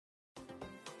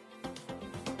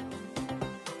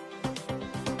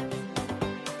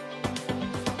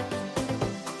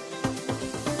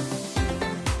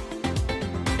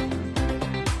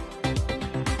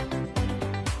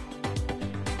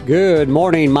Good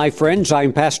morning, my friends.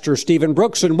 I'm Pastor Stephen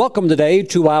Brooks, and welcome today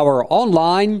to our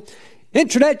online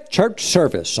Internet Church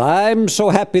service. I'm so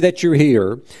happy that you're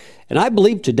here, and I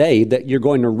believe today that you're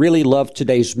going to really love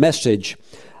today's message.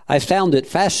 I found it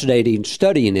fascinating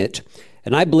studying it,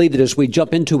 and I believe that as we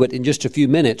jump into it in just a few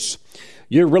minutes,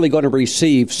 you're really going to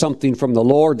receive something from the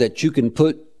Lord that you can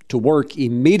put to work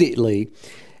immediately,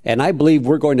 and I believe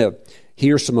we're going to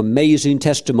hear some amazing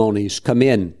testimonies come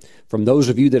in from those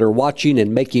of you that are watching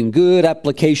and making good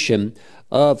application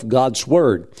of God's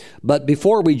Word. But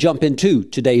before we jump into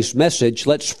today's message,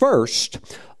 let's first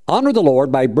honor the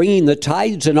Lord by bringing the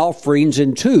tithes and offerings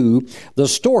into the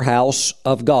storehouse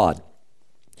of God.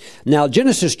 Now,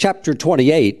 Genesis chapter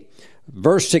 28,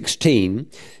 verse 16,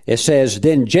 it says,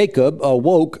 "Then Jacob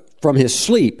awoke from his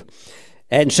sleep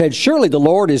and said, 'Surely the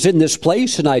Lord is in this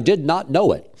place, and I did not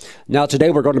know it.'" Now, today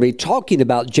we're going to be talking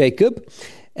about Jacob,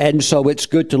 and so it's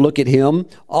good to look at him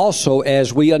also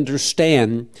as we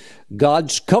understand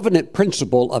God's covenant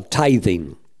principle of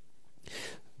tithing.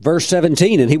 Verse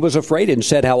 17, "And he was afraid and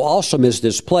said, 'How awesome is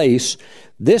this place!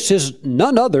 This is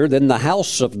none other than the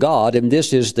house of God, and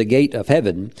this is the gate of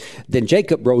heaven.' Then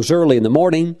Jacob rose early in the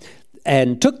morning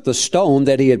and took the stone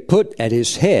that he had put at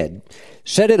his head,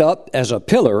 set it up as a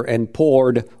pillar, and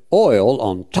poured oil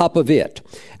on top of it.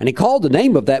 And he called the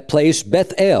name of that place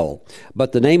Bethel,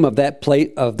 but the name of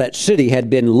that city had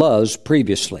been Luz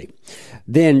previously.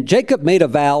 Then Jacob made a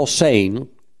vow, saying,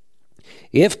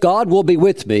 'If God will be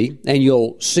with me,'" and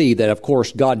you'll see that, of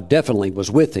course, God definitely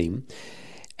was with him,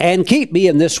 "'and keep me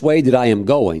in this way that I am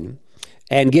going,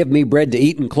 and give me bread to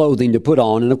eat and clothing to put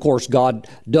on,'" and of course, God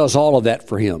does all of that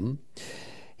for him.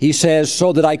 He says,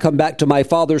 "'So that I come back to my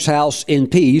father's house in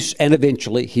peace,'" and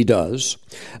eventually he does.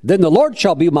 "'Then the Lord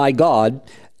shall be my God,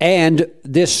 and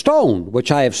this stone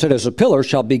which I have set as a pillar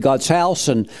shall be God's house,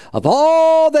 and of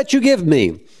all that you give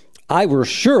me, I will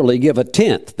surely give a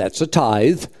tenth." That's a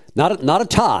tithe, not a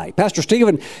tithe. Pastor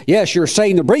Stephen, yes, you're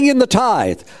saying to bring in the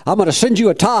tithe. I'm going to send you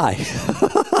a tithe.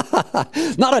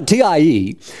 Not a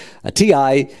T-I-E, a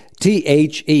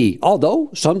T-I-T-H-E. Although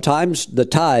sometimes the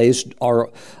tithes are,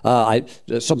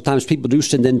 sometimes people do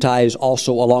send in tithes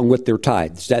also along with their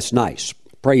tithes. That's nice.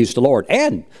 Praise the Lord.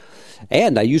 And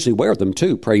I usually wear them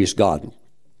too. Praise God.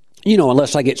 You know,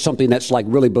 unless I get something that's like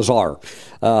really bizarre.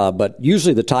 But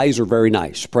usually the tithes are very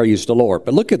nice. Praise the Lord.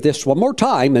 But look at this one more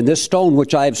time. "And this stone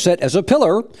which I have set as a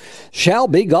pillar shall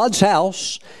be God's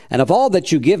house. And of all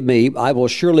that you give me, I will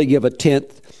surely give a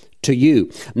tenth to you."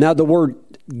 Now the word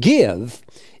give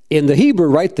in the Hebrew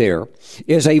right there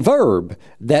is a verb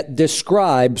that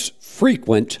describes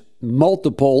frequent,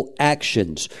 multiple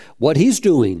actions. What he's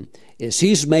doing is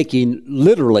he's making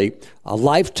literally a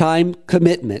lifetime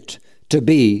commitment to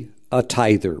be a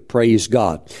tither. Praise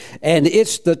God. And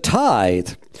it's the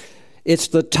tithe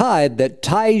that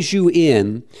ties you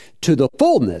in to the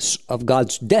fullness of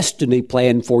God's destiny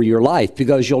plan for your life.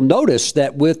 Because you'll notice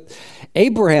that with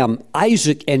Abraham,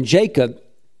 Isaac, and Jacob,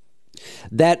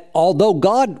 that although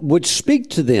God would speak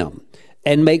to them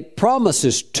and make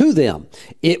promises to them,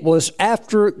 it was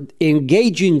after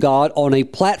engaging God on a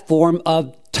platform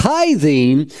of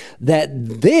tithing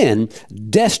that then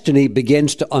destiny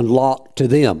begins to unlock to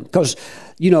them. Because,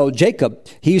 you know, Jacob,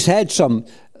 he's had some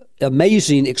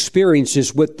amazing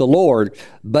experiences with the Lord,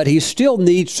 but he still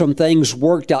needs some things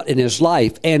worked out in his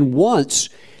life. And once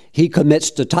he commits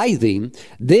to tithing,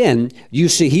 then you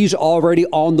see he's already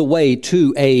on the way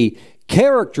to a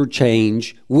character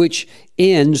change, which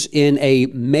ends in a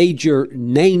major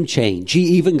name change. He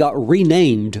even got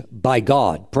renamed by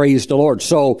God. Praise the Lord.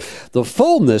 So the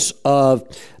fullness of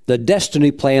the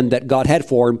destiny plan that God had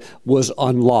for him was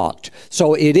unlocked.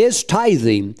 So it is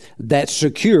tithing that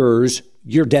secures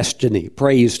your destiny.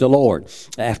 Praise the Lord.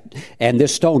 "And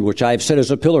this stone which I have set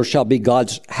as a pillar shall be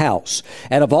God's house.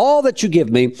 And of all that you give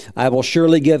me, I will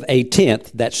surely give a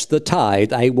tenth." That's the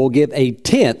tithe. "I will give a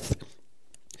tenth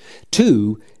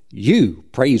to you."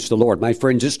 Praise the Lord. My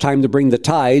friends, it's time to bring the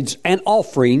tithes and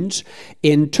offerings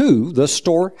into the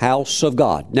storehouse of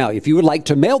God. Now, if you would like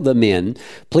to mail them in,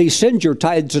 please send your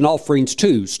tithes and offerings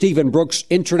to Stephen Brooks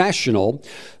International,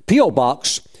 P.O.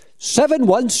 Box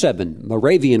 717,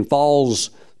 Moravian Falls,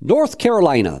 North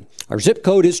Carolina. Our zip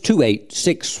code is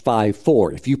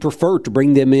 28654. If you prefer to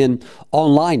bring them in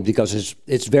online, because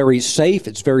it's very safe,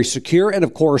 it's very secure, and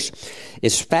of course,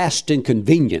 it's fast and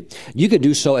convenient, you can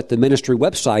do so at the ministry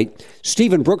website,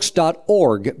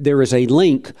 stephenbrooks.org. There is a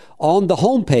link on the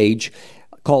homepage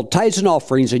called Tithes and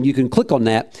Offerings, and you can click on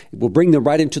that. It will bring them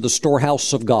right into the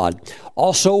storehouse of God.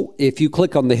 Also, if you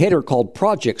click on the header called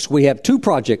Projects, we have 2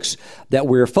 projects that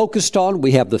we're focused on.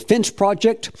 We have the fence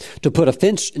project to put a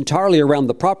fence entirely around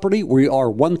the property. We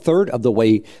are 1/3 of the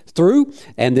way through.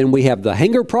 And then we have the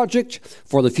hangar project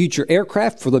for the future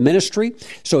aircraft for the ministry.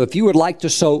 So if you would like to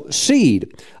sow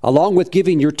seed, along with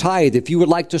giving your tithe, if you would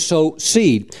like to sow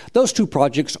seed, those 2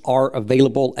 projects are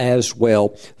available as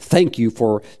well. Thank you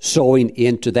for sowing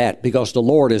into that, because the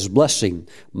Lord is blessing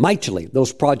mightily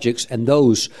those projects and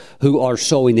those who are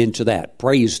sowing into that.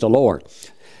 Praise the Lord.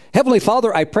 Heavenly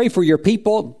Father, I pray for your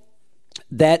people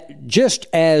that just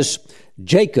as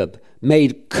Jacob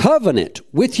made covenant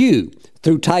with you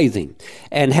through tithing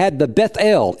and had the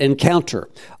Bethel encounter,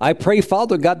 I pray,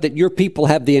 Father God, that your people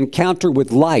have the encounter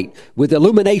with light, with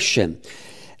illumination,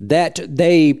 that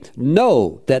they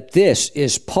know that this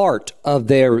is part of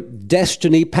their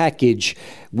destiny package,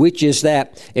 which is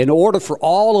that in order for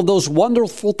all of those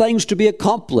wonderful things to be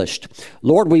accomplished,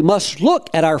 Lord, we must look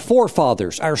at our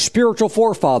forefathers, our spiritual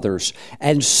forefathers,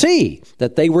 and see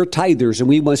that they were tithers, and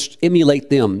we must emulate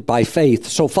them by faith.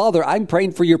 So, Father, I'm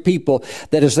praying for your people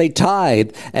that as they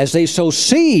tithe, as they sow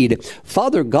seed,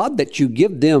 Father God, that you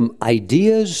give them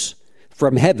ideas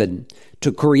from heaven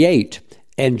to create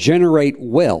and generate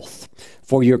wealth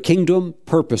for your kingdom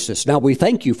purposes. Now, we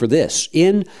thank you for this.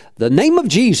 In the name of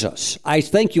Jesus, I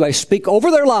thank you. I speak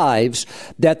over their lives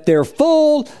that their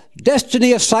full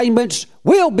destiny assignments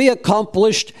will be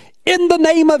accomplished in the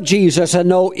name of Jesus, and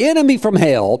no enemy from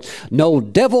hell, no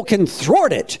devil can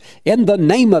thwart it in the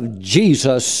name of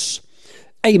Jesus.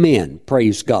 Amen.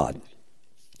 Praise God.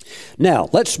 Now,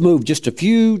 let's move just a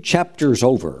few chapters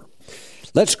over.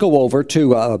 Let's go over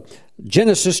to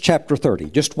Genesis chapter 30,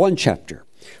 just one chapter.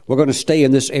 We're going to stay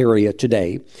in this area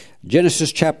today,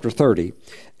 Genesis chapter 30,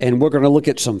 and we're going to look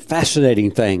at some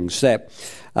fascinating things that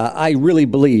I really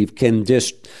believe can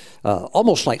just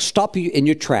almost like stop you in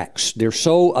your tracks. They're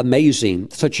so amazing,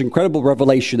 such incredible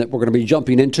revelation that we're going to be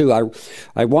jumping into.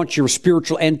 I want your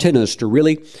spiritual antennas to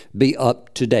really be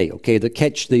up to date, okay, to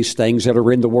catch these things that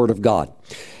are in the Word of God.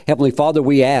 Heavenly Father,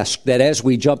 we ask that as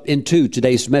we jump into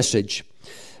today's message,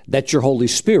 that your Holy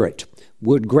Spirit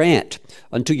would grant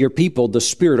unto your people the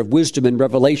spirit of wisdom and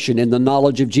revelation in the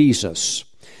knowledge of Jesus.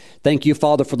 Thank you,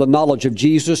 Father, for the knowledge of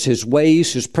Jesus, his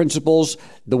ways, his principles,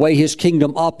 the way his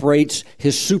kingdom operates,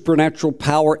 his supernatural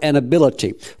power and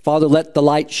ability. Father, let the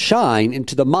light shine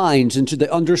into the minds, into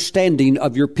the understanding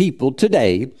of your people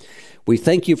today. We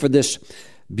thank you for this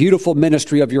beautiful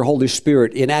ministry of your Holy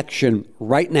Spirit in action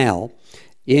right now.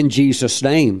 In Jesus'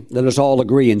 name, let us all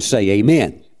agree and say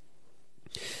amen.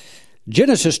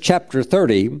 Genesis chapter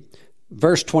 30,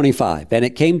 verse 25, and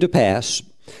it came to pass,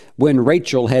 when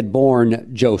Rachel had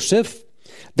borne Joseph,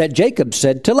 that Jacob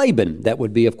said to Laban, that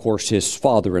would be, of course, his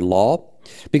father-in-law,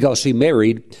 because he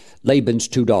married Laban's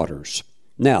 2 daughters.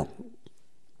 Now,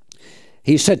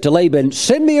 he said to Laban,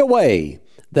 send me away,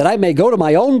 that I may go to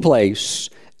my own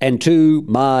place and to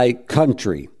my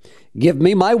country. Give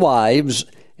me my wives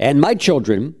and my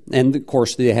children, and of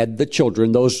course they had the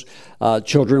children. Those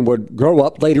children would grow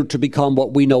up later to become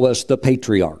what we know as the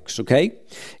patriarchs, okay?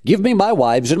 Give me my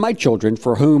wives and my children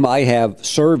for whom I have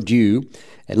served you,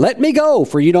 and let me go,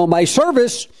 for you know my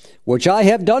service, which I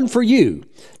have done for you.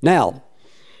 Now,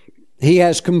 he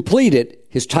has completed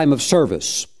his time of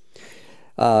service.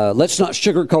 Let's not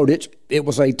sugarcoat it. It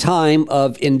was a time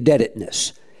of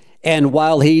indebtedness. And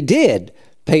while he did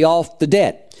pay off the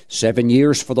debt, 7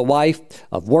 years for the wife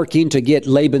of working to get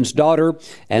Laban's daughter,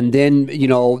 and then,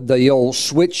 the old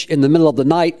switch in the middle of the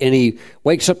night, and he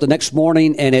wakes up the next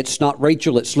morning, and it's not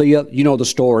Rachel, it's Leah. You know the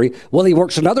story. Well, he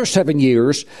works another 7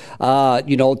 years,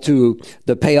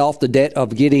 to pay off the debt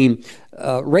of getting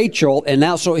Rachel, and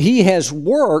now so he has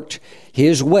worked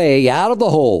his way out of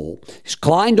the hole. He's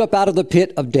climbed up out of the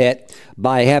pit of debt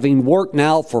by having worked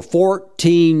now for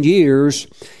 14 years,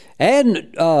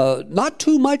 and not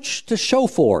too much to show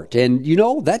for it. And,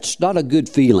 that's not a good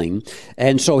feeling.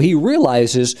 And so he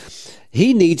realizes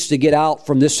he needs to get out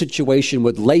from this situation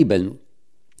with Laban.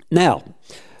 Now,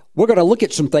 we're going to look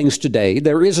at some things today.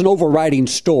 There is an overriding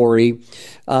story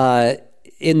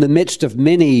in the midst of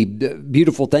many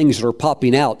beautiful things that are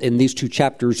popping out in these 2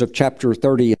 chapters of chapter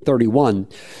 30 and 31.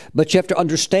 But you have to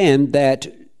understand that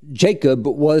Jacob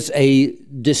was a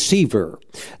deceiver.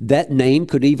 That name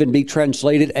could even be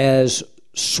translated as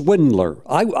swindler.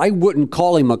 I wouldn't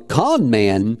call him a con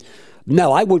man.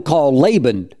 No, I would call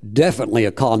Laban definitely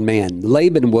a con man.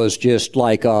 Laban was just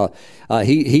like,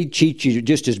 he'd cheat you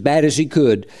just as bad as he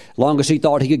could, as long as he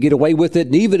thought he could get away with it.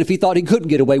 And even if he thought he couldn't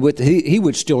get away with it, he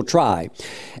would still try.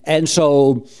 And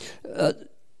so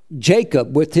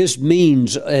Jacob, with his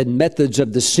means and methods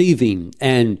of deceiving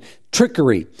and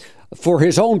trickery for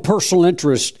his own personal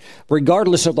interest,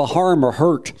 regardless of the harm or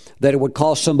hurt that it would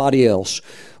cause somebody else,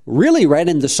 really ran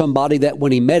into somebody that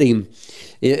when he met him,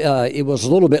 it was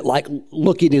a little bit like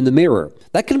looking in the mirror.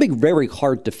 That can be very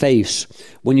hard to face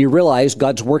when you realize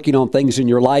God's working on things in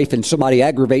your life and somebody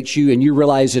aggravates you and you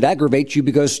realize it aggravates you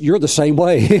because you're the same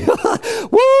way.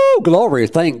 Woo! Glory.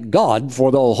 Thank God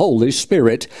for the Holy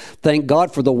Spirit. Thank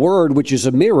God for the Word, which is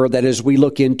a mirror that as we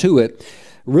look into it,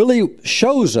 really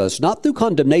shows us, not through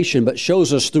condemnation, but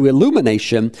shows us through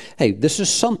illumination, hey, this is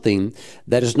something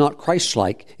that is not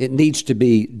Christ-like. It needs to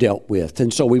be dealt with.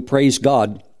 And so we praise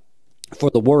God for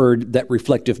the Word, that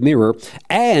reflective mirror,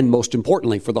 and most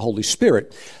importantly for the Holy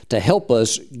Spirit to help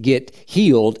us get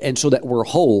healed, and so that we're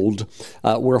whole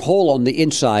on the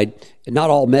inside, and not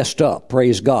all messed up.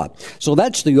 Praise God. So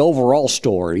that's the overall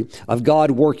story of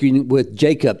God working with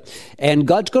Jacob, and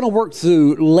God's going to work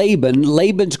through Laban.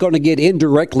 Laban's going to get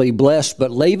indirectly blessed, but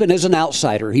Laban is an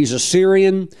outsider. He's a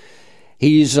Syrian.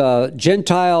 He's a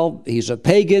Gentile, he's a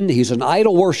pagan, he's an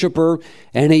idol worshiper,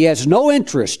 and he has no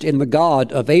interest in the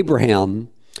God of Abraham,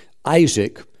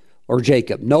 Isaac, or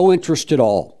Jacob. No interest at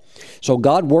all. So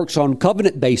God works on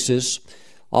covenant basis.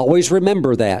 Always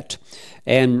remember that.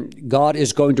 And God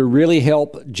is going to really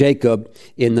help Jacob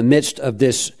in the midst of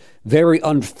this very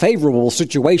unfavorable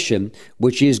situation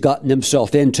which he has gotten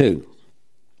himself into.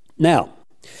 Now,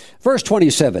 verse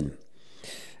 27,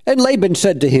 and Laban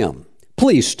said to him,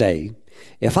 "Please stay,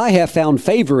 if I have found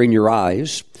favor in your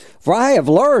eyes, for I have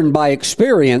learned by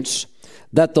experience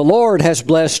that the Lord has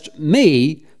blessed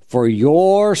me for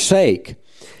your sake."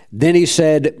 Then he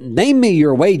said, "Name me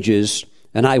your wages,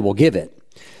 and I will give it."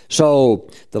 So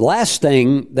the last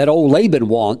thing that old Laban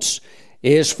wants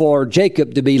is for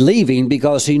Jacob to be leaving,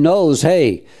 because he knows,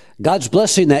 hey, God's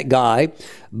blessing that guy,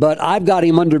 but I've got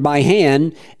him under my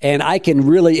hand, and I can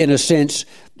really, in a sense,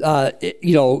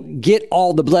 get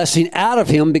all the blessing out of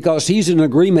him because he's in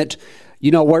agreement,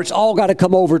 where it's all got to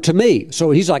come over to me. So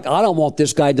he's like, I don't want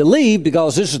this guy to leave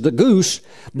because this is the goose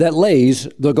that lays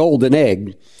the golden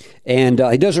egg. And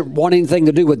he doesn't want anything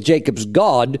to do with Jacob's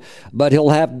God, but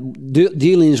he'll have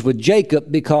dealings with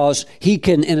Jacob because he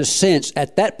can, in a sense,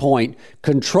 at that point,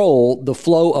 control the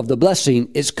flow of the blessing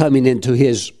is coming into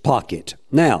his pocket.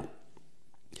 Now,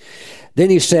 then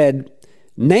he said,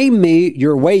 "Name me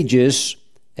your wages,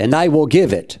 and I will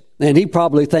give it." And he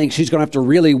probably thinks he's going to have to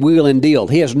really wheel and deal.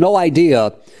 He has no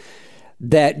idea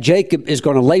that Jacob is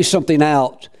going to lay something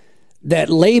out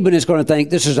that Laban is going to think,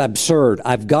 this is absurd.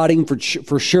 I've got him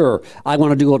for sure. I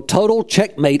want to do a total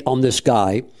checkmate on this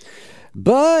guy.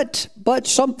 But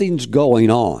something's going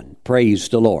on. Praise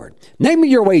the Lord. "Name me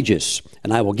your wages,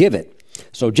 and I will give it."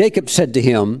 So Jacob said to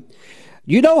him,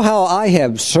 "You know how I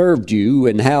have served you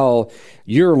and how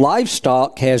your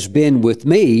livestock has been with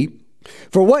me.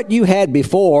 For what you had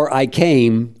before I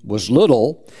came was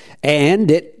little, and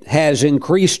it has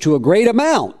increased to a great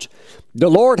amount. The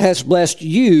Lord has blessed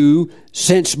you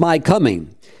since my coming.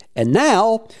 And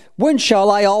now, when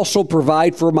shall I also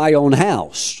provide for my own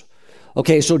house?"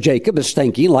 Okay, so Jacob is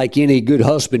thinking like any good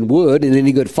husband would and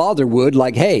any good father would,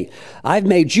 like, hey, I've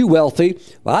made you wealthy.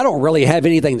 Well, I don't really have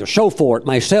anything to show for it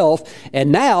myself.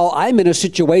 And now I'm in a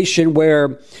situation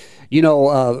where,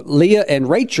 Leah and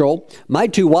Rachel, my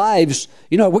two wives,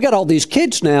 we got all these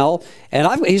kids now. And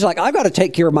he's like, I've got to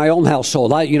take care of my own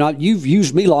household. You've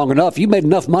used me long enough. You made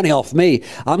enough money off me.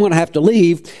 I'm going to have to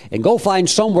leave and go find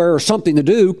somewhere or something to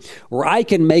do where I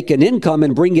can make an income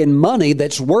and bring in money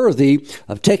that's worthy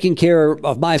of taking care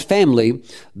of my family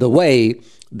the way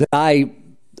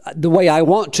I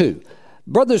want to.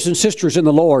 Brothers and sisters in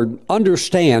the Lord,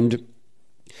 understand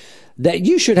that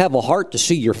you should have a heart to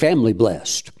see your family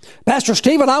blessed. Pastor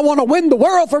Stephen, I want to win the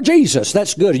world for Jesus.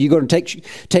 That's good. Are you going to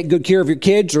take good care of your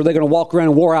kids, or are they going to walk around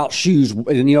in wore out shoes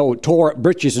and tore up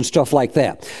britches and stuff like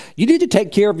that? You need to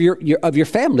take care of your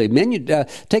family. Men, you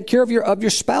take care of your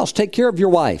spouse. Take care of your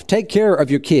wife. Take care of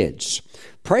your kids.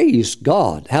 Praise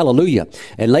God. Hallelujah.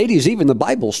 And ladies, even the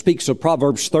Bible speaks of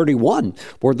Proverbs 31,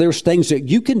 where there's things that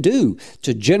you can do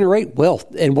to generate wealth.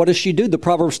 And what does she do? The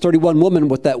Proverbs 31 woman,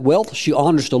 with that wealth, she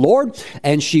honors the Lord,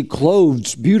 and she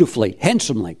clothes beautifully,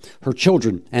 handsomely, her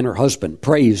children and her husband.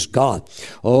 Praise God.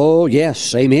 Oh,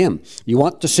 yes. Amen. You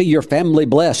want to see your family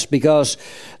blessed, because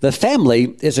the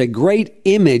family is a great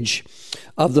image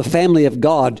of the family of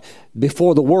God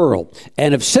before the world.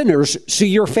 And if sinners see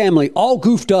your family all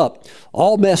goofed up,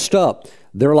 all messed up,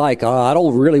 They're like, I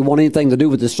don't really want anything to do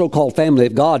with the so-called family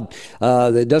of God.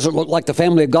 It doesn't look like the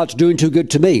family of God's doing too good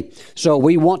to me. So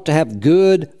we want to have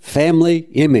good family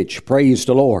image. Praise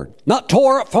the Lord. Not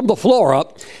tore up from the floor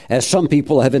up, as some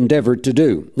people have endeavored to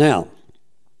do. Now,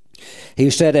 he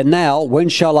said, and now, when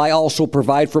shall I also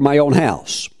provide for my own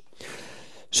house?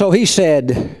 So he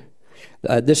said,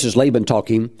 this is Laban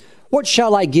talking, what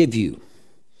shall I give you?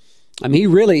 I mean,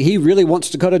 he really wants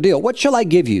to cut a deal. What shall I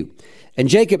give you? And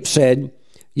Jacob said,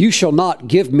 you shall not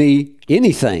give me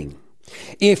anything.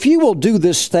 If you will do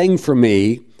this thing for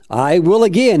me, I will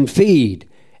again feed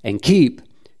and keep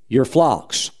your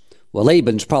flocks. Well,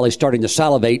 Laban's probably starting to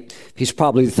salivate. He's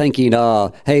probably thinking,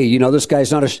 hey, this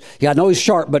guy's not I know he's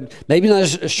sharp, but maybe not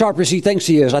as sharp as he thinks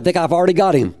he is. I think I've already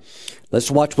got him.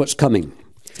 Let's watch what's coming.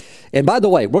 And by the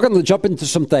way, we're going to jump into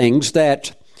some things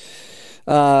that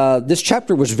this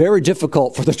chapter was very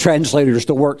difficult for the translators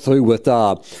to work through with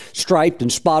striped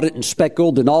and spotted and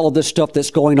speckled and all of this stuff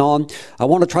that's going on. I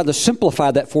want to try to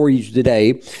simplify that for you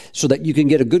today so that you can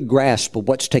get a good grasp of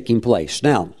what's taking place.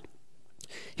 Now,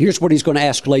 here's what he's going to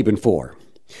ask Laban for.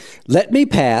 Let me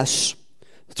pass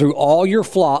through all your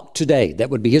flock today. That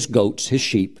would be his goats, his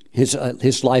sheep,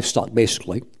 his livestock,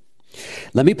 basically.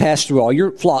 Let me pass through all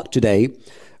your flock today,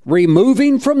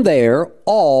 removing from there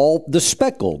all the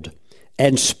speckled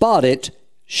and spotted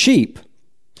sheep,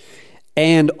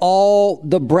 and all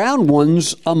the brown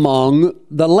ones among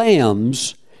the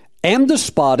lambs, and the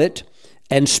spotted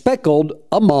and speckled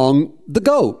among the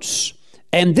goats.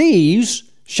 And these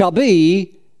shall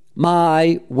be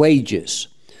my wages.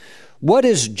 What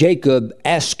is Jacob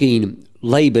asking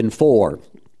Laban for?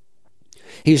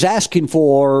 He's asking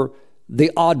for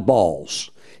the oddballs.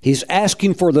 He's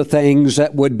asking for the things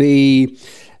that would be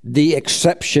the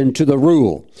exception to the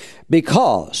rule.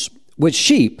 Because with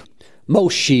sheep,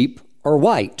 most sheep are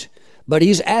white, but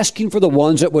he's asking for the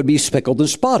ones that would be speckled and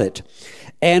spotted.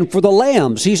 And for the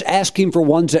lambs, he's asking for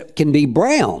ones that can be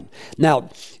brown. Now,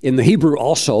 in the Hebrew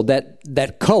also,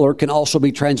 that color can also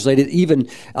be translated even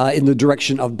in the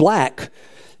direction of black.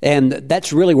 And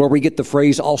that's really where we get the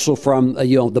phrase also from,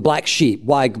 the black sheep.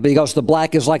 Why? Because the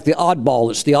black is like the oddball.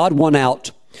 It's the odd one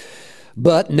out.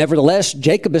 But nevertheless,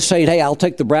 Jacob is saying, hey, I'll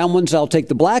take the brown ones, I'll take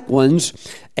the black ones.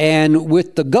 And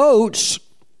with the goats,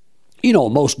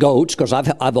 most goats, because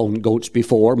I've owned goats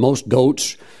before, most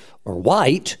goats are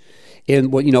white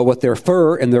with their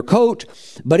fur and their coat.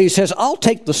 But he says, I'll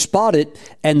take the spotted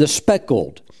and the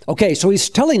speckled. Okay, so he's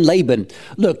telling Laban,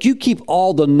 look, you keep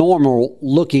all the normal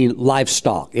looking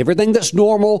livestock. Everything that's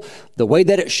normal, the way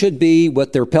that it should be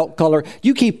with their pelt color,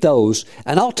 you keep those,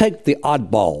 and I'll take the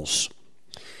oddballs.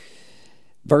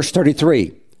 Verse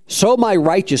 33, so my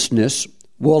righteousness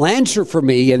will answer for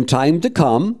me in time to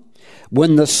come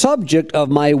when the subject of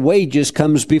my wages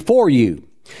comes before you.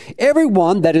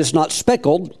 Everyone that is not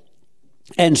speckled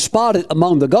and spotted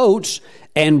among the goats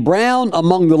and brown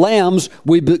among the lambs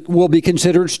will be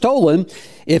considered stolen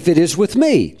if it is with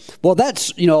me. Well,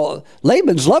 that's,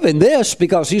 Laban's loving this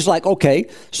because he's like, okay,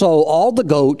 so all the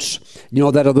goats,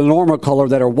 that are the normal color,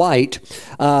 that are white,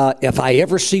 if I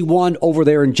ever see one over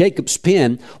there in Jacob's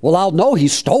pen, well, I'll know he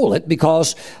stole it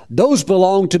because those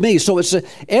belong to me. So it's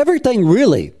everything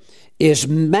really is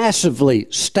massively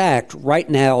stacked right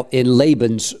now in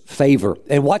Laban's favor.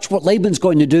 And watch what Laban's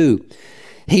going to do.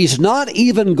 He's not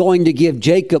even going to give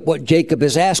Jacob what Jacob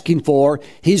is asking for.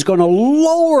 He's going to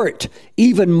lower it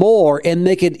even more and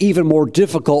make it even more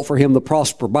difficult for him to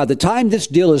prosper. By the time this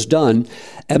deal is done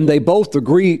and they both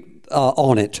agree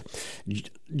on it,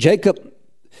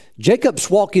 Jacob's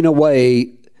walking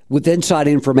away with inside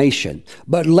information.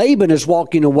 But Laban is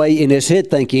walking away in his head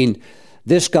thinking,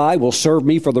 this guy will serve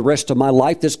me for the rest of my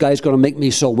life. This guy's going to make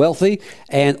me so wealthy,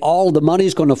 and all the money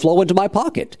is going to flow into my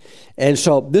pocket. And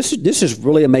so this is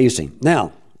really amazing.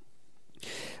 Now,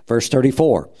 verse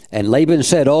 34, and Laban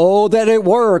said, oh, that it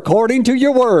were according to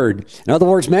your word. In other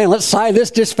words, man, let's sign this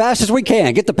just fast as we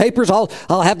can. Get the papers. I'll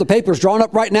have the papers drawn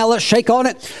up right now. Let's shake on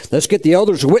it. Let's get the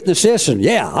elders to witness this. And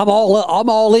yeah, I'm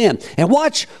all in. And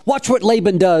watch what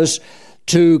Laban does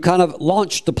to kind of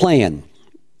launch the plan.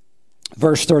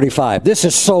 Verse 35. This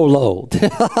is so low.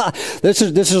 This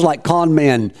is like con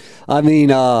man. I mean,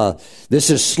 this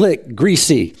is slick,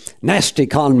 greasy, nasty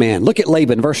con man. Look at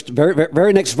Laban,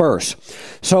 very next verse.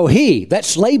 So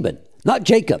that's Laban, not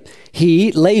Jacob.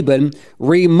 Laban,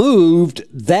 removed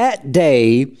that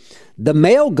day the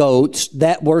male goats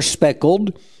that were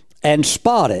speckled and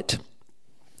spotted,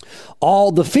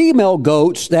 all the female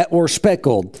goats that were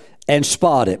speckled and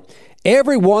spotted,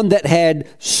 every one that had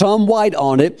some white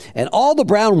on it, and all the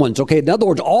brown ones, okay? In other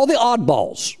words, all the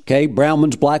oddballs, okay? Brown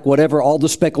ones, black, whatever, all the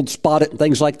speckled, spotted, and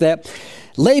things like that.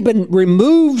 Laban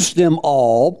removes them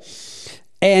all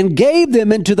and gave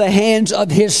them into the hands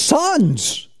of his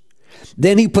sons.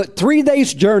 Then he put 3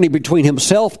 days' journey between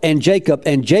himself and Jacob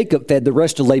fed the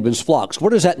rest of Laban's flocks.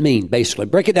 What does that mean, basically?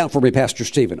 Break it down for me, Pastor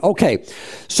Stephen. Okay,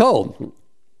 so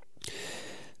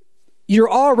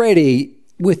you're already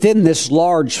within this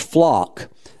large flock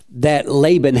that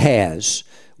Laban has,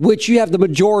 which you have the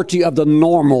majority of the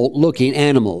normal-looking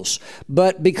animals.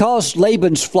 But because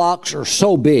Laban's flocks are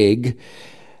so big,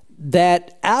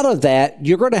 that out of that,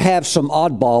 you're going to have some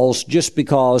oddballs just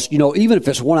because, even if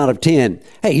it's 1 out of 10,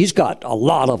 hey, he's got a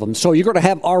lot of them. So you're going to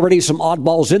have already some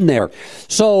oddballs in there.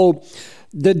 So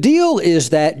the deal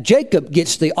is that Jacob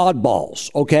gets the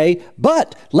oddballs, okay?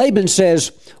 But Laban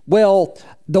says, well,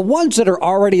 the ones that are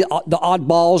already the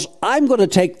oddballs, I'm going to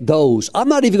take those. I'm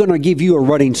not even going to give you a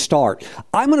running start.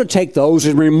 I'm going to take those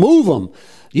and remove them.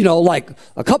 Like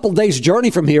a couple of days' journey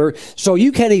from here, so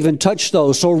you can't even touch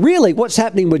those. So really, what's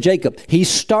happening with Jacob? He's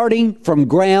starting from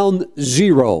ground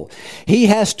zero. He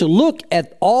has to look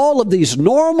at all of these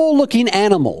normal-looking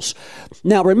animals.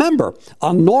 Now, remember,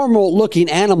 a normal-looking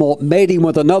animal mating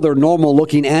with another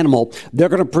normal-looking animal, they're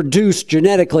going to produce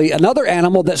genetically another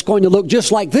animal that's going to look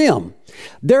just like them.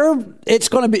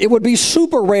 It would be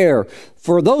super rare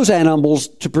for those animals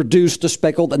to produce the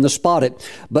speckled and the spotted,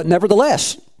 but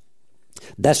nevertheless,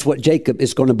 that's what Jacob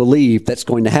is going to believe that's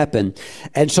going to happen.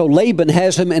 And so Laban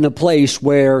has him in a place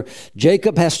where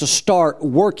Jacob has to start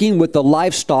working with the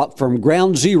livestock from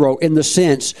ground zero, in the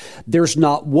sense there's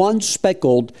not one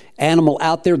speckled animal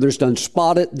out there. There's none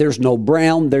spotted. There's no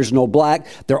brown. There's no black.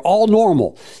 They're all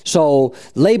normal. So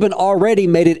Laban already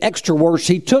made it extra worse.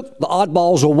 He took the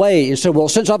oddballs away and said, well,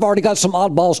 since I've already got some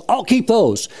oddballs, I'll keep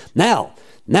those. Now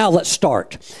let's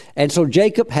start. And so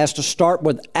Jacob has to start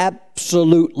with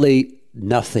absolutely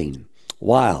nothing.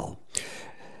 Wow.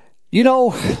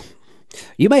 You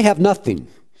may have nothing,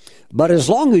 but as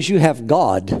long as you have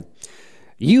God,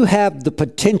 you have the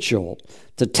potential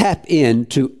to tap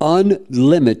into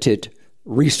unlimited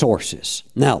resources.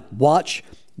 Now, watch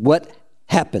what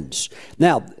happens.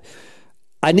 Now,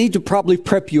 I need to probably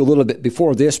prep you a little bit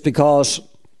before this, because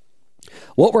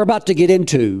what we're about to get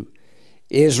into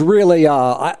is really,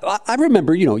 I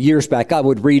remember, years back, I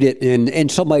would read it, and in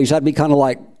some ways I'd be kind of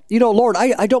like, Lord,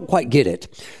 I don't quite get it.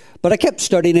 But I kept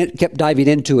studying it, kept diving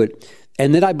into it,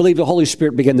 and then I believe the Holy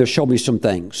Spirit began to show me some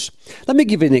things. Let me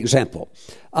give you an example.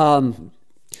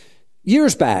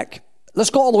 Years back, let's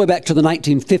go all the way back to the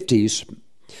 1950s,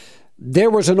 there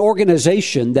was an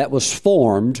organization that was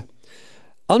formed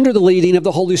under the leading of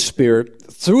the Holy Spirit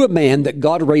through a man that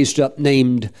God raised up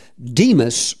named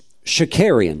Demos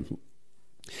Shakarian.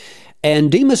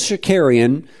 And Demos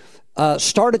Shakarian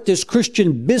started this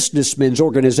Christian businessmen's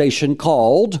organization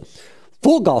called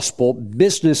Full Gospel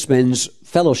Businessmen's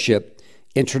Fellowship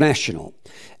International.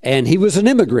 And he was an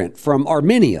immigrant from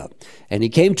Armenia, and he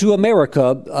came to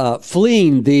America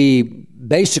fleeing the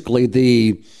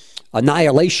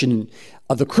annihilation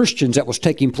of the Christians that was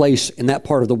taking place in that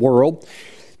part of the world.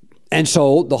 And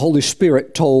so the Holy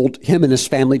Spirit told him and his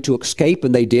family to escape,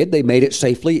 and they did. They made it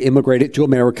safely, immigrated to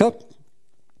America.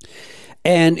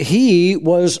 And he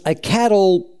was a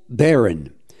cattle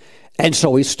baron. And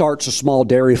so he starts a small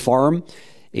dairy farm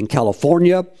in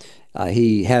California.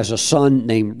 He has a son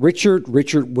named Richard.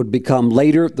 Richard would become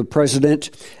later the president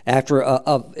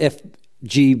of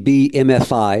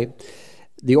FGBMFI,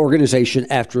 the organization,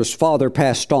 after his father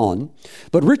passed on.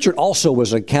 But Richard also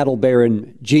was a cattle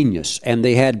baron genius, and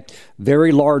they had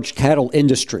very large cattle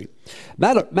industry.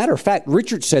 Matter of fact,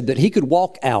 Richard said that he could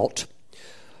walk out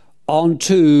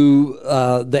onto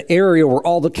the area where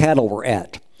all the cattle were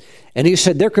at. And he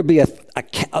said there could be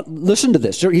listen to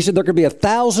this. He said there could be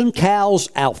 1,000 cows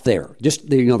out there. Just,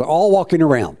 they're all walking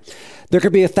around. There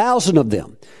could be 1,000 of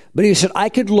them. But he said, I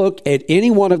could look at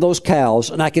any one of those cows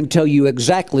and I can tell you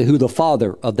exactly who the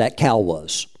father of that cow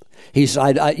was. He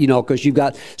said, because you've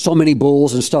got so many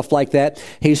bulls and stuff like that.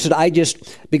 He said,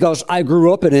 because I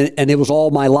grew up in it and it was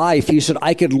all my life. He said,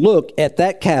 I could look at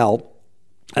that cow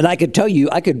and I could tell you,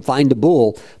 I could find the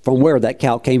bull from where that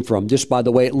cow came from just by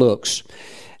the way it looks.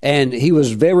 And he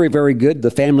was very, very good. The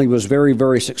family was very,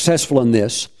 very successful in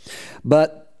this.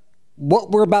 But what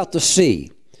we're about to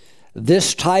see,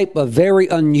 this type of very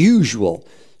unusual,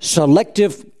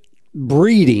 selective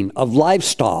breeding of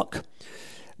livestock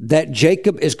that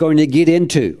Jacob is going to get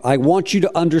into, I want you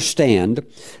to understand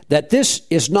that this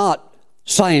is not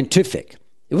scientific.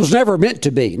 It was never meant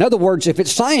to be. In other words, if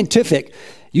it's scientific,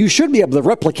 You should be able to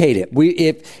replicate it.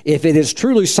 If it is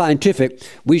truly scientific,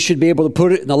 we should be able to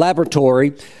put it in the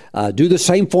laboratory, do the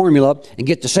same formula, and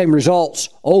get the same results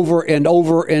over and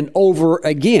over and over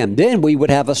again. Then we would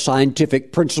have a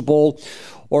scientific principle,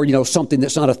 or, something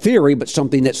that's not a theory, but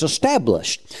something that's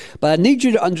established. But I need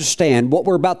you to understand what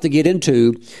we're about to get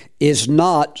into is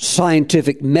not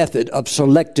scientific method of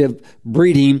selective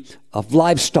breeding of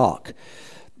livestock.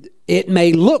 It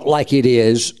may look like it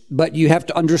is, but you have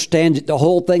to understand that the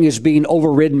whole thing is being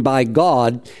overridden by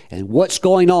God, and what's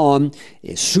going on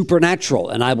is supernatural.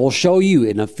 And I will show you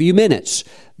in a few minutes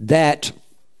that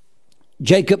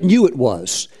Jacob knew it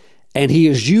was, and he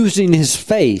is using his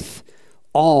faith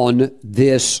on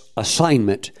this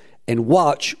assignment, and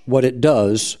watch what it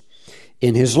does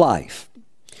in his life.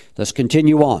 Let's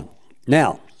continue on.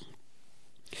 Now,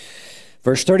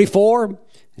 verse 34,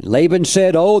 and Laban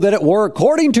said, "Oh, that it were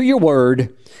according to your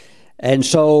word." And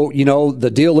so,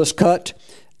 the deal is cut,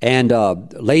 and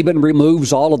Laban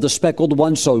removes all of the speckled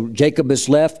ones, so Jacob is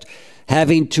left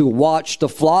having to watch the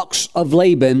flocks of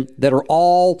Laban that are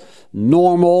all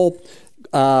normal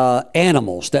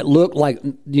animals that look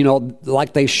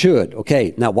like they should.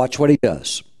 Okay, now watch what he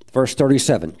does. Verse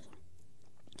 37.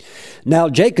 Now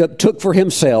Jacob took for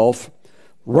himself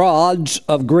rods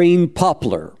of green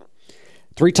poplar.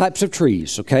 3 types of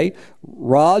trees, okay?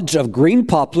 Rods of green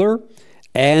poplar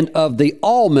and of the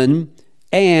almond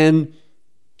and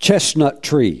chestnut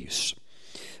trees.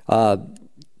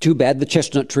 Too bad the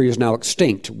chestnut tree is now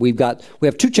extinct. We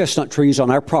have 2 chestnut trees on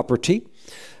our property.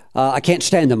 I can't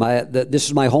stand them. This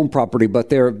is my home property, but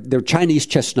they're Chinese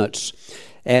chestnuts.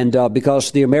 And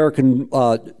because the American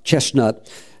chestnut,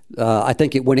 I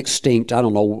think it went extinct, I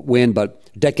don't know when, but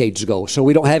decades ago. So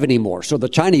we don't have any more. So the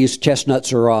Chinese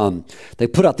chestnuts are, they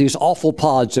put out these awful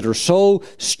pods that are so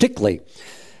stickly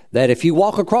that if you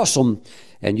walk across them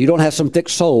and you don't have some thick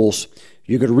soles,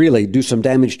 you could really do some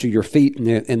damage to your feet,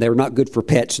 and they're not good for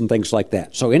pets and things like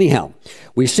that. So anyhow,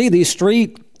 we see these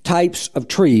 3 types of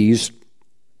trees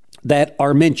that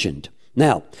are mentioned.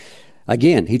 Now,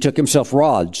 again, he took himself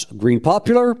rods of green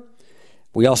poplar.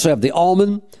 We also have the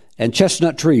almond and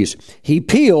chestnut trees. He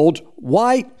peeled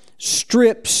white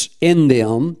strips in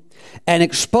them and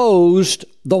exposed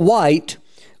the white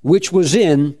which was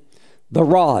in the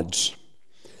rods.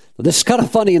 This is kind of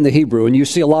funny in the Hebrew, and you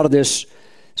see a lot of this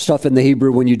stuff in the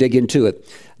Hebrew when you dig into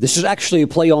it. This is actually a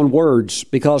play on words,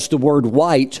 because the word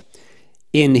white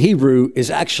in Hebrew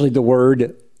is actually the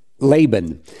word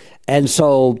Laban. And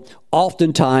so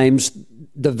oftentimes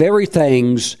the very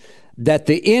things that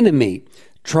the enemy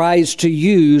tries to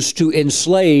use to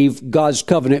enslave God's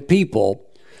covenant people,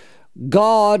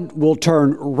 God will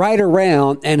turn right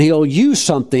around and he'll use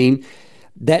something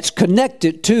that's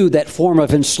connected to that form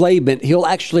of enslavement. He'll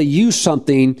actually use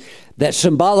something that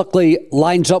symbolically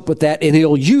lines up with that, and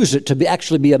he'll use it to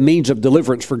actually be a means of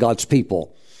deliverance for God's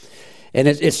people. And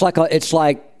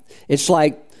it's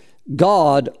like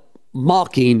God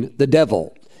mocking the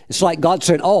devil. It's like God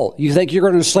saying, "Oh, you think you're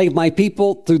going to enslave my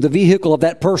people through the vehicle of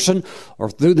that person or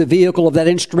through the vehicle of that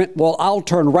instrument? Well, I'll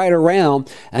turn right around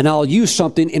and I'll use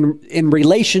something in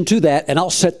relation to that, and I'll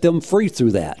set them free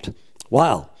through that."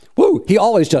 Wow. Woo! He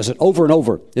always does it over and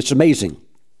over. It's amazing.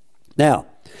 Now,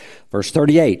 verse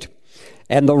 38.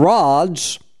 And the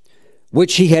rods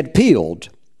which he had peeled,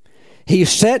 he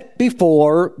set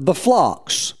before the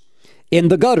flocks in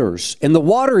the gutters, in the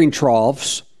watering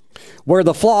troughs, where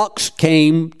the flocks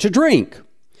came to drink,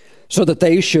 so that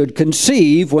they should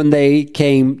conceive when they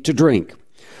came to drink.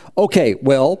 Okay,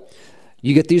 well,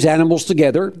 you get these animals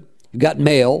together. You've got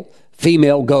male,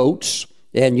 female goats,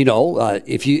 and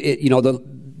if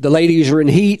the ladies are in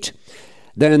heat,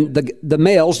 then the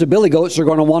males, the billy goats, are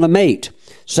going to want to mate.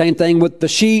 Same thing with the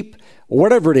sheep,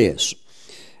 whatever it is.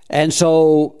 And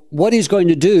so what he's going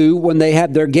to do when they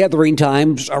have their gathering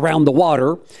times around the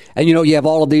water, and you have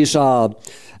all of these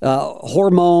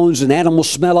hormones, and animals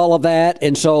smell all of that,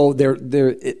 and so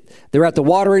they're at the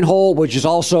watering hole, which is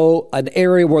also an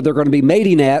area where they're going to be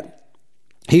mating at.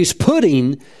 He's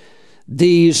putting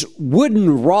these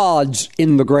wooden rods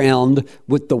in the ground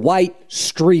with the white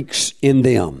streaks in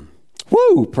them.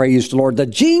 Woo! Praise the Lord. The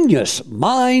genius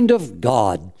mind of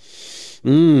God.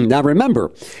 Now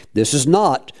remember, this is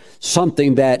not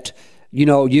something that, you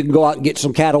can go out and get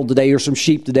some cattle today or some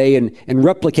sheep today and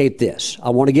replicate this.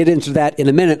 I want to get into that in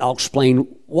a minute. I'll explain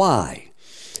why.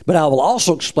 But I will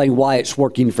also explain why it's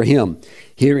working for him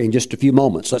here in just a few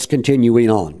moments. Let's continue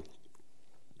on.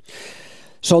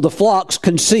 So the flocks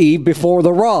conceived before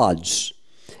the rods,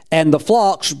 and the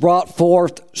flocks brought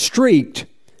forth streaked,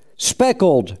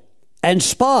 speckled, and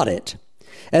spotted.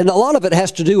 And a lot of it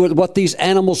has to do with what these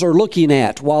animals are looking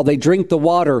at while they drink the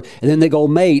water, and then they go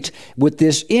mate with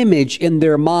this image in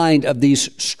their mind of these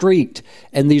streaked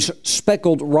and these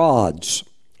speckled rods.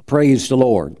 Praise the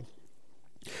Lord.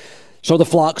 So the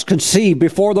flocks conceived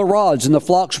before the rods, and the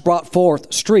flocks brought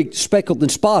forth streaked, speckled,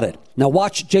 and spotted. Now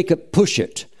watch Jacob push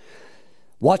it.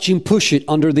 Watch him push it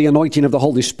under the anointing of the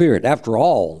Holy Spirit. After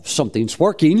all, if something's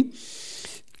working,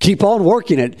 keep on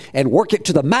working it and work it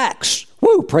to the max.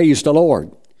 Woo, praise the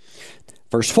Lord.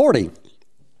 Verse 40,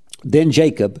 then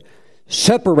Jacob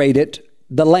separated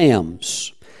the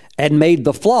lambs and made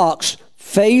the flocks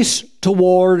face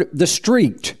toward the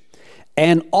streaked,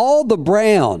 and all the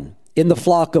brown in the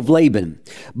flock of Laban.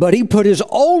 But he put his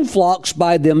own flocks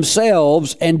by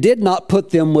themselves and did not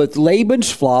put them with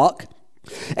Laban's flock.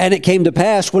 And it came to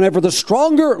pass, whenever the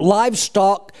stronger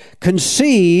livestock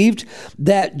conceived,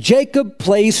 that Jacob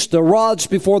placed the rods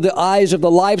before the eyes of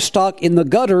the livestock in the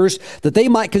gutters, that they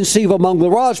might conceive among the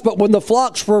rods. But when the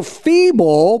flocks were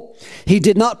feeble, he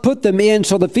did not put them in,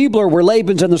 so the feebler were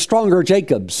Laban's and the stronger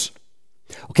Jacob's.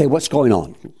 Okay, what's going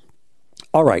on?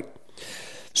 All right.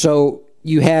 So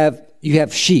you have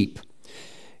sheep.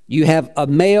 You have a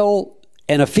male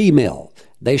and a female.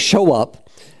 They show up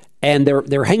and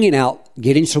they're hanging out,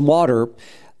 getting some water.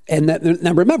 And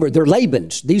now remember, they're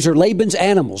Laban's. These are Laban's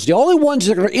animals. The only ones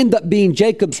that are going to end up being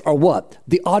Jacob's are what?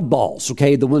 The oddballs,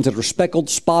 okay? The ones that are speckled,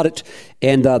 spotted,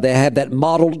 and they have that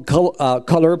mottled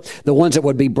color. The ones that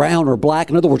would be brown or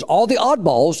black. In other words, all the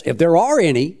oddballs, if there are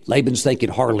any, Laban's thinking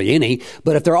hardly any,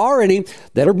 but if there are any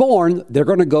that are born, they're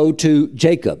going to go to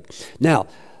Jacob. Now,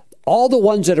 all the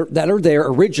ones that are there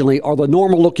originally are the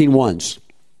normal-looking ones.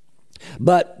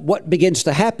 But what begins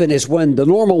to happen is when the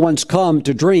normal ones come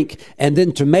to drink and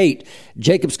then to mate,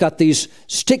 Jacob's got these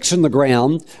sticks in the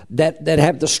ground that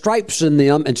have the stripes in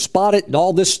them and spotted and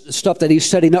all this stuff that he's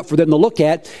setting up for them to look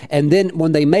at. And then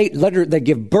when they mate, later they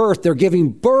give birth. They're giving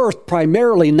birth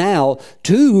primarily now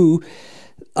to,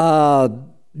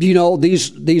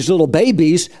 these little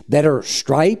babies that are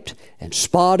striped and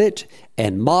spotted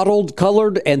and mottled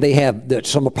colored, and they have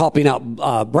some are popping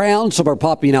out brown, some are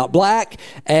popping out black,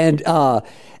 and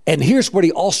here's what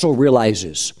he also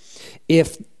realizes: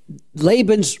 if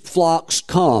Laban's flocks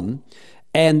come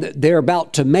and they're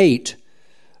about to mate,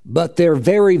 but they're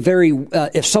very, very.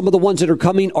 If some of the ones that are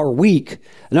coming are weak,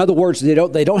 in other words, they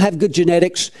don't have good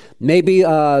genetics. Maybe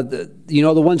the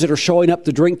ones that are showing up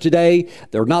to drink today,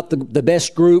 they're not the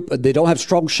best group. They don't have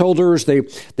strong shoulders.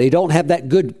 They don't have that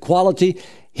good quality.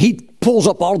 He pulls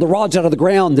up all the rods out of the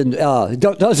ground and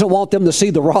doesn't want them to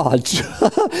see the rods.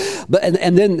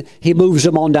 and then he moves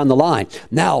them on down the line.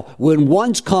 Now, when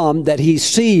ones come that he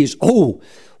sees, oh,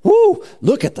 whoo,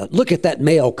 look at that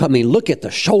male coming. Look at the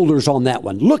shoulders on that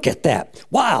one. Look at that.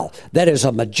 Wow, that is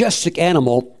a majestic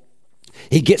animal.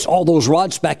 He gets all those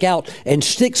rods back out and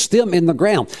sticks them in the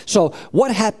ground. So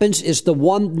what happens is the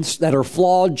ones that are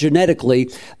flawed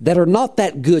genetically, that are not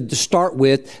that good to start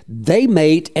with, they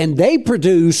mate and they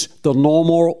produce the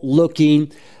normal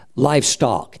looking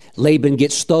livestock. Laban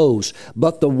gets those.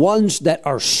 But the ones that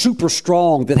are super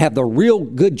strong, that have the real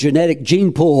good genetic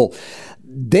gene pool,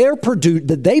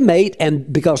 they mate,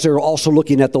 and because they're also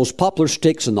looking at those poplar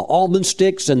sticks and the almond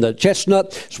sticks and the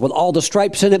chestnuts with all the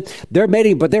stripes in it, they're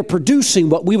mating, but they're producing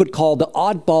what we would call the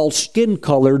oddball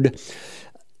skin-colored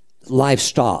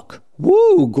livestock.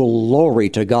 Woo, glory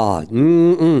to God.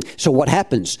 So what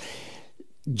happens?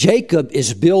 Jacob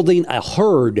is building a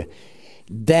herd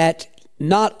that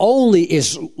not only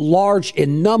is large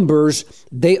in numbers,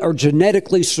 they are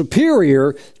genetically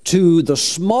superior to the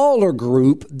smaller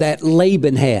group that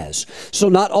Laban has. So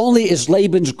not only is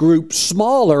Laban's group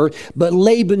smaller, but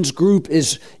Laban's group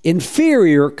is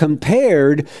inferior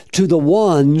compared to the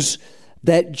ones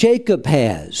that Jacob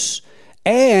has.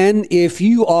 And if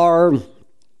you are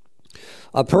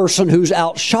a person who's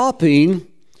out shopping,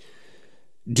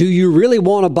 do you really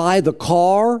want to buy the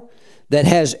car that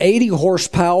has 80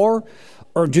 horsepower?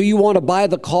 Or do you want to buy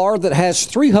the car that has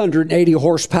 380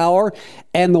 horsepower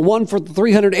and the one for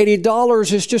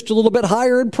 $380 is just a little bit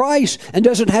higher in price and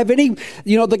doesn't have any,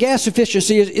 the gas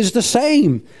efficiency is the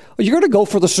same? You're going to go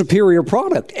for the superior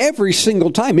product every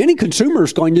single time. Any consumer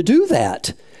is going to do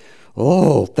that.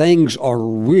 Oh, things are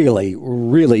really,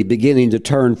 really beginning to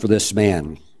turn for this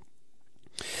man.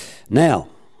 Now,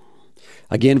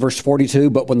 again, verse 42,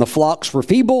 but when the flocks were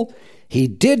feeble, he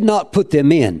did not put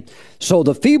them in. So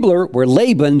the feebler were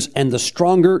Laban's and the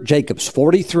stronger Jacob's.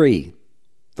 43,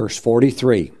 verse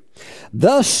 43.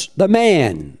 Thus the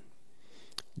man,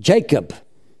 Jacob,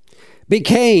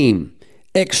 became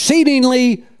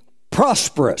exceedingly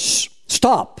prosperous.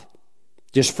 Stop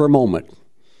just for a moment.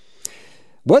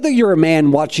 Whether you're a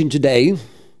man watching today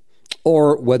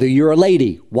or whether you're a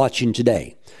lady watching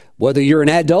today, whether you're an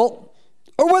adult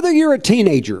or whether you're a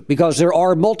teenager, because there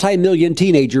are multi-million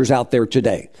teenagers out there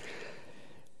today.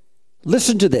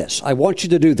 Listen to this. I want you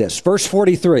to do this. Verse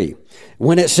 43,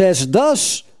 when it says,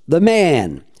 thus the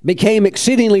man became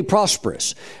exceedingly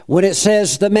prosperous. When it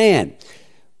says the man,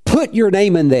 put your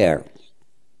name in there.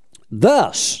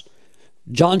 Thus,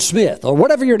 John Smith, or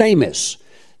whatever your name is.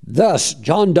 Thus,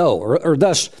 John Doe, or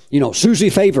thus,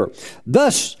 Susie Favor.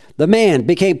 Thus, the man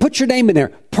became, put your name in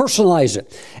there, personalize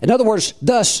it. In other words,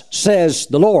 thus says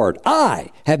the Lord, I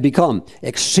have become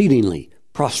exceedingly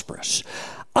prosperous.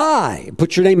 I,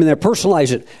 put your name in there,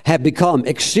 personalize it, have become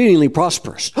exceedingly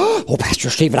prosperous. Oh, Pastor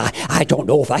Stephen, I don't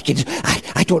know if I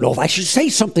don't know if I should say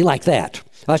something like that.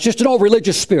 It's just an old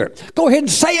religious spirit. Go ahead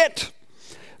and say it.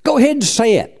 Go ahead and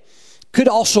say it.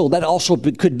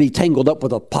 Could be tangled up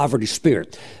with a poverty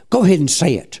spirit. Go ahead and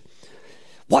say it.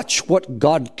 Watch what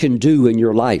God can do in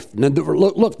your life. Now,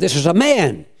 look, this is a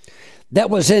man that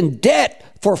was in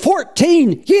debt for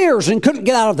 14 years and couldn't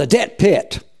get out of the debt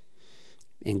pit.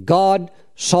 And God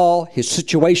saw his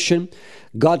situation.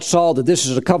 God saw that this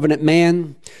is a covenant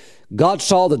man. God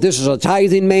saw that this is a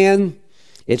tithing man.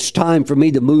 It's time for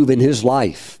me to move in his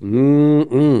life.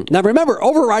 Now remember,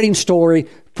 overriding story,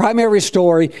 primary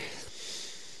story,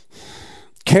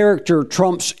 character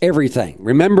trumps everything.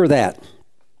 Remember that.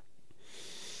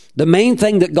 The main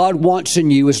thing that God wants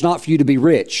in you is not for you to be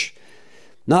rich,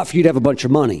 not for you to have a bunch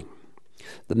of money.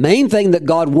 The main thing that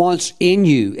God wants in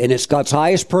you, and it's God's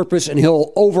highest purpose, and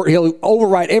He'll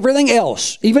override everything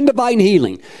else, even divine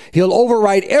healing. He'll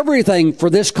override everything for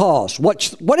this cause.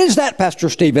 What is that, Pastor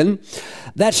Stephen?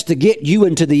 That's to get you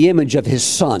into the image of His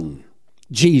Son,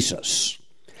 Jesus.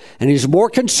 And He's more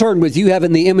concerned with you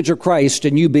having the image of Christ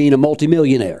than you being a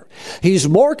multimillionaire. He's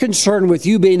more concerned with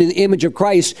you being in the image of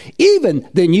Christ even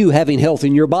than you having health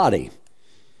in your body.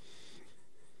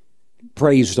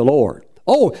 Praise the Lord.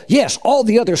 Oh, yes, all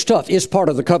the other stuff is part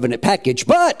of the covenant package,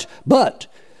 but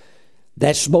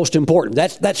that's most important.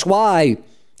 That's why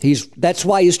he's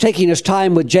taking his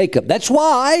time with Jacob. That's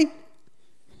why,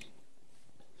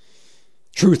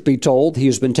 truth be told, he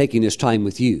has been taking his time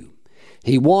with you.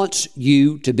 He wants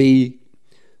you to be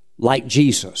like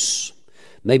Jesus.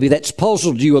 Maybe that's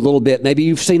puzzled you a little bit. Maybe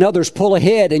you've seen others pull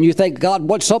ahead and you think, God,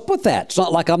 what's up with that? It's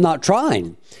not like I'm not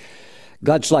trying.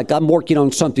 God's like, I'm working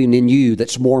on something in you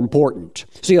that's more important.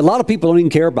 See, a lot of people don't even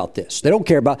care about this. They don't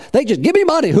care they just give me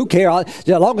money. Who cares? As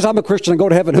long as I'm a Christian and go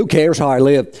to heaven, who cares how I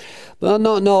live? Well,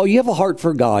 no, you have a heart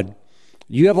for God.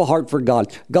 You have a heart for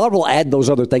God. God will add those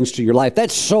other things to your life.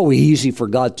 That's so easy for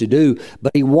God to do.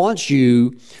 But He wants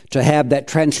you to have that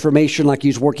transformation like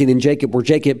He's working in Jacob, where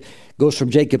Jacob goes from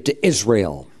Jacob to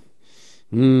Israel.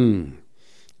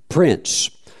 Prince,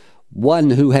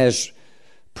 one who has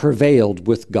prevailed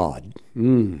with God.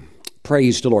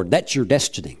 Praise the Lord. That's your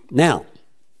destiny. Now,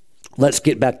 let's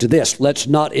get back to this. Let's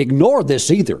not ignore this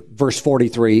either. Verse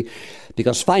 43,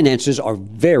 because finances are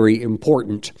very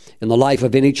important in the life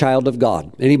of any child of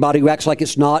God. Anybody who acts like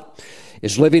it's not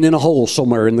is living in a hole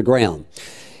somewhere in the ground.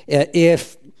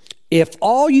 If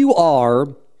all you are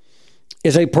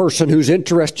is a person who's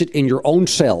interested in your own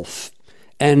self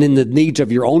and in the needs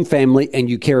of your own family, and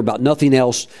you care about nothing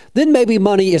else, then maybe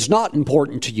money is not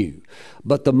important to you.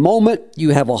 But the moment you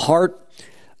have a heart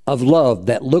of love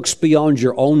that looks beyond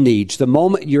your own needs, the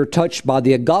moment you're touched by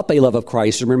the agape love of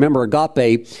Christ, and remember,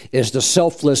 agape is the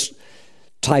selfless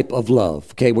type of love,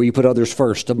 okay, where you put others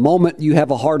first. The moment you have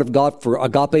a heart of God for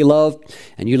agape love,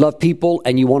 and you love people,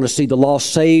 and you want to see the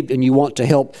lost saved, and you want to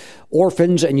help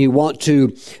orphans, and you want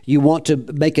to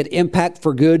make an impact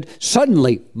for good,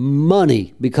 suddenly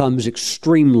money becomes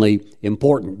extremely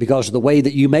important, because the way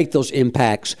that you make those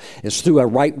impacts is through a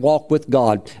right walk with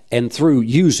God and through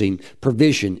using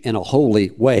provision in a holy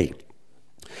way.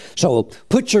 So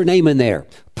put your name in there,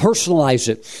 personalize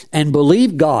it, and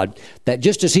believe God that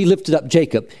just as He lifted up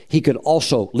Jacob, He could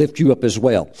also lift you up as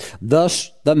well.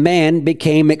 Thus the man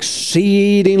became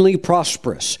exceedingly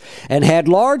prosperous and had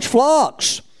large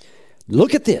flocks.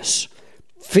 Look at this.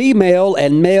 Female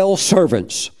and male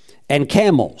servants and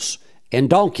camels and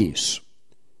donkeys.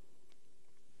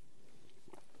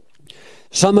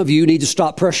 Some of you need to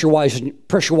stop pressure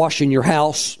washing your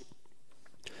house,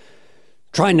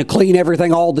 trying to clean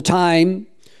everything all the time,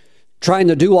 trying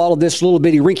to do all of this little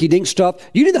bitty rinky-dink stuff.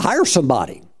 You need to hire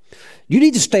somebody. You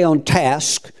need to stay on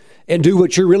task and do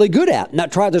what you're really good at,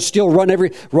 not try to still run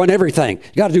everything.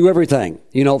 You got to do everything.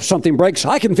 If something breaks,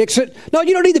 I can fix it. No,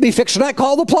 you don't need to be fixing that.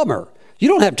 Call the plumber. You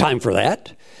don't have time for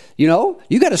that. You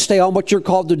got to stay on what you're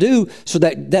called to do so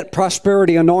that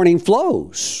prosperity anointing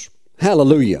flows.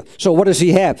 Hallelujah. So what does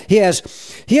he have? He has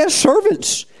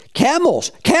servants,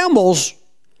 Camels.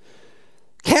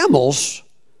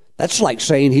 That's like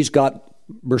saying he's got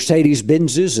Mercedes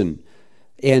Benzes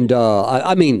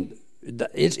I mean,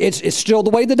 it's still the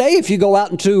way today. If you go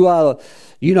out into,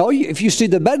 if you see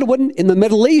the Bedouin in the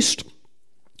Middle East,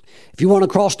 if you want to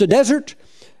cross the desert,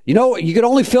 you can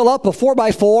only fill up a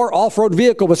 4x4 off-road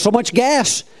vehicle with so much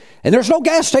gas. And there's no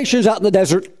gas stations out in the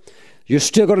desert. You're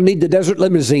still going to need the desert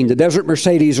limousine, the desert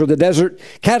Mercedes, or the desert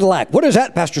Cadillac. What is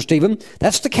that, Pastor Stephen?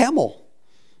 That's the camel.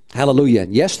 Hallelujah.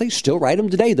 Yes, they still ride them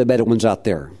today, the Bedouins out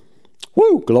there.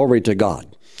 Woo, glory to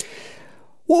God.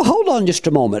 Well, hold on just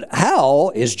a moment.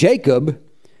 How is Jacob,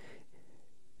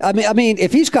 I mean,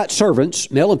 if he's got servants,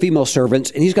 male and female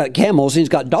servants, and he's got camels, and he's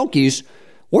got donkeys,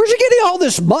 where's he getting all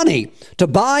this money to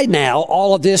buy now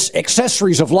all of this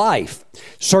accessories of life?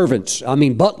 Servants,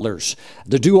 butlers,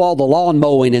 to do all the lawn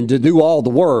mowing and to do all the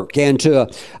work. And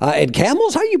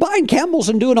camels? How are you buying camels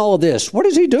and doing all of this? What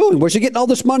is he doing? Where's he getting all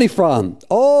this money from?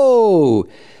 Oh,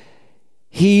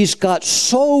 he's got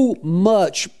so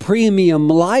much premium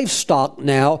livestock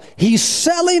now, he's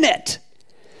selling it.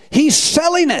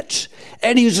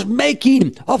 And he's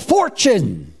making a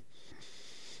fortune.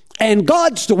 And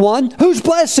God's the one who's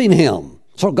blessing him.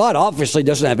 So God obviously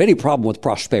doesn't have any problem with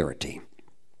prosperity.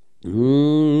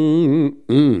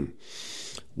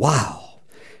 Wow.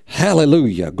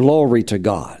 Hallelujah. Glory to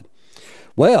God.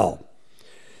 Well,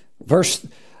 verse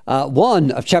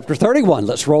 1 of chapter 31.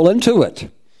 Let's roll into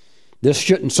it. This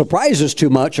shouldn't surprise us too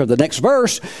much, or the next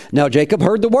verse. Now Jacob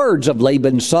heard the words of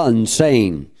Laban's son,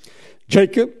 saying,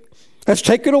 Jacob has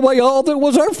taken away all that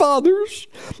was our father's,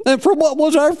 and from what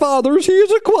was our father's he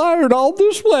has acquired all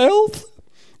this wealth.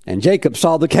 And Jacob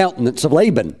saw the countenance of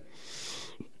Laban,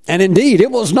 and indeed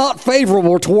it was not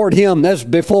favorable toward him as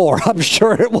before. I'm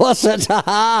sure it wasn't.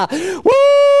 Woo!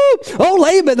 Oh,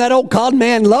 Laban, that old con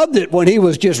man, loved it when he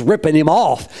was just ripping him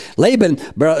off. Laban,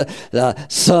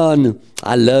 son,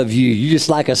 I love you. You just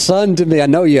like a son to me. I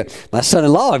know you, my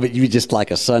son-in-law, but you just like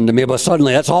a son to me. But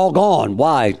suddenly that's all gone.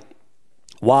 Why?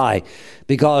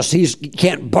 Because he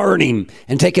can't burn him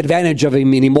and take advantage of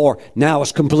him anymore. Now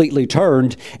it's completely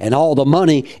turned, and all the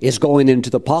money is going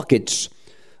into the pockets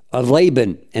of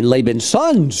Laban and Laban's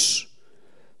sons.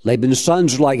 Laban's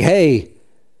sons are like, hey,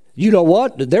 you know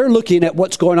what? They're looking at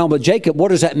what's going on with Jacob. What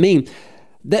does that mean?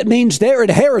 That means their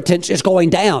inheritance is going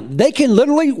down. They can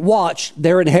literally watch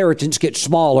their inheritance get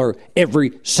smaller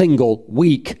every single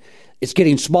week. It's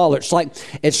getting smaller.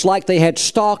 It's like they had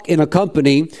stock in a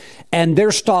company and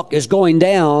their stock is going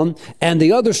down, and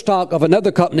the other stock of another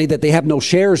company that they have no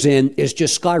shares in is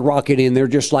just skyrocketing. They're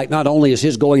just like, not only is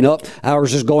his going up,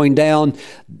 ours is going down,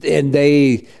 and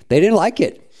they didn't like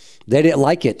it. They didn't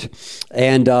like it.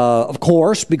 And of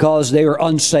course, because they are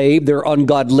unsaved, they're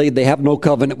ungodly, they have no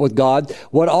covenant with God.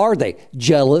 What are they?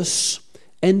 Jealous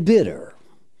and bitter.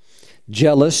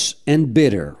 Jealous and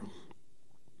bitter.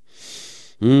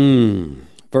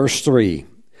 Verse 3,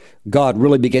 God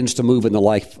really begins to move in the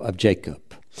life of Jacob.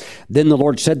 Then the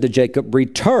Lord said to Jacob,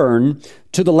 return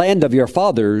to the land of your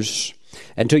fathers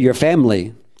and to your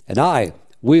family, and I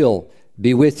will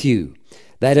be with you.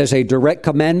 That is a direct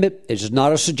commandment. It is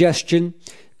not a suggestion.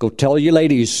 Go tell your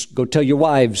ladies, go tell your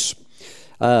wives,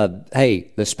 hey,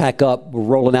 let's pack up. We're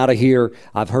rolling out of here.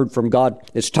 I've heard from God.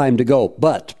 It's time to go.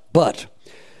 But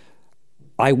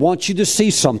I want you to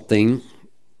see something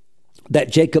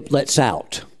that Jacob lets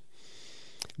out,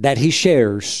 that he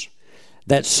shares,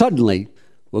 that suddenly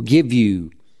will give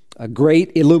you a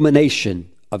great illumination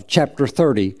of chapter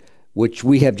 30, which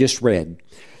we have just read.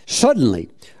 Suddenly,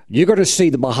 you're going to see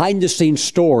the behind-the-scenes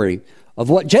story of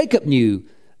what Jacob knew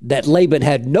that Laban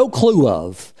had no clue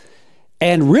of,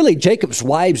 and really Jacob's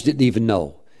wives didn't even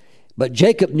know. But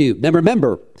Jacob knew. Now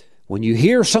remember, when you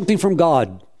hear something from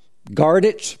God, guard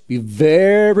it. Be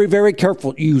very, very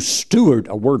careful. You steward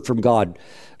a word from God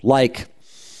like,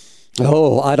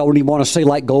 I don't even want to say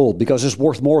like gold, because it's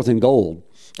worth more than gold.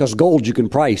 Because gold you can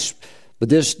price. But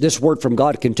this word from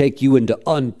God can take you into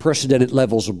unprecedented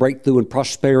levels of breakthrough and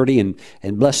prosperity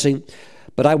and blessing.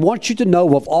 But I want you to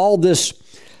know of all this,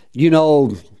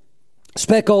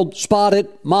 speckled, spotted,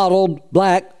 mottled,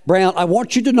 black, brown. I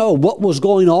want you to know what was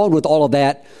going on with all of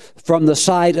that from the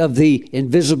side of the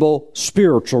invisible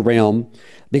spiritual realm.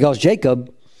 Because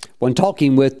Jacob, when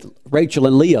talking with Rachel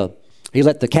and Leah, he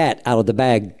let the cat out of the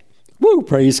bag. Woo,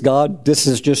 praise God. This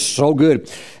is just so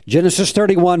good. Genesis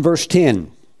 31, verse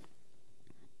 10.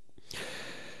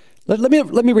 Let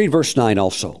me read verse 9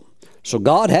 also. So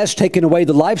God has taken away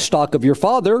the livestock of your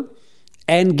father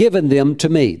and given them to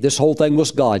me. This whole thing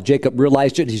was God. Jacob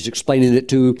realized it. He's explaining it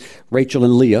to Rachel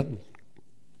and Leah.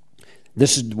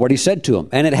 This is what he said to them.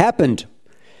 And it happened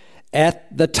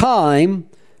at the time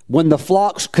when the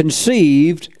flocks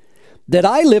conceived, that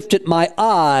I lifted my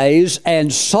eyes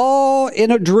and saw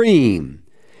in a dream,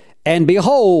 and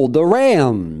behold, the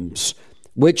rams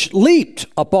which leaped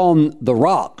upon the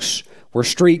rocks were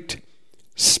streaked,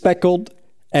 speckled,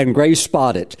 and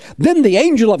gray-spotted. Then the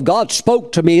angel of God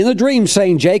spoke to me in the dream,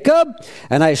 saying, Jacob.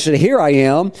 And I said, Here I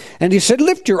am. And he said,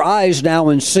 Lift your eyes now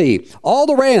and see. All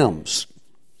the rams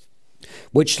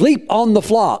which leap on the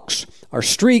flocks are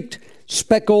streaked,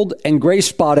 speckled, and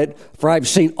gray-spotted, for I've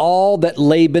seen all that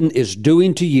Laban is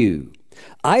doing to you.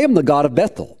 I am the God of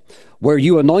Bethel, where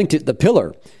you anointed the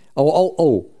pillar.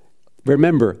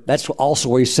 Remember, that's also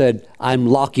where he said, I'm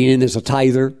locking in as a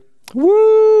tither.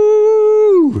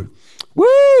 Woo!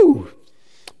 Woo!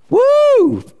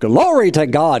 Woo! Glory to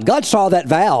God. God saw that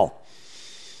vow.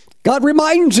 God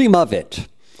reminds him of it.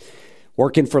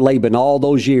 Working for Laban all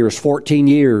those years, 14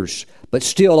 years, but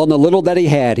still on the little that he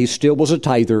had, he still was a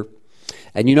tither.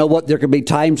 And you know what? There can be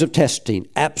times of testing.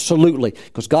 Absolutely.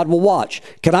 Because God will watch.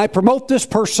 Can I promote this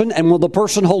person, and will the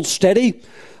person hold steady?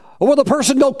 Or will the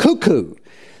person go cuckoo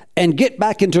and get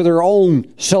back into their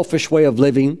own selfish way of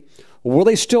living? Or will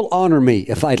they still honor me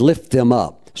if I lift them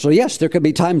up? So yes, there can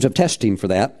be times of testing for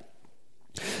that.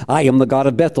 I am the God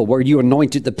of Bethel, where you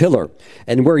anointed the pillar,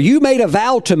 and where you made a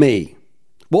vow to me.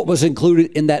 What was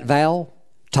included in that vow?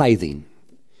 Tithing.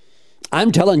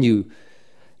 I'm telling you,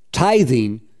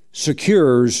 tithing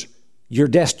secures your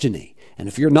destiny. And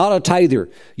if you're not a tither,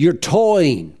 you're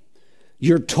toying.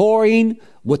 You're toying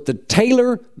with the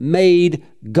tailor-made,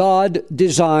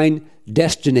 God-designed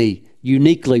destiny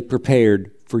uniquely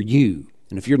prepared for you.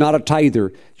 And if you're not a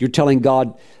tither, you're telling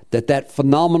God that that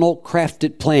phenomenal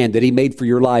crafted plan that he made for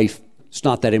your life is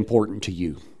not that important to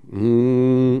you.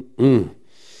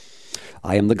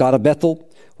 I am the God of Bethel,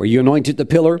 where you anointed the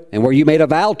pillar, and where you made a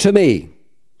vow to me.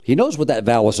 He knows what that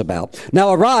vow was about.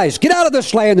 Now arise, get out of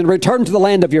this land, and return to the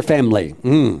land of your family.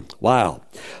 Wow.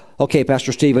 Okay,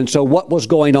 Pastor Stephen, so what was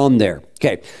going on there?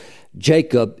 Okay,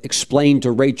 Jacob explained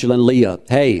to Rachel and Leah,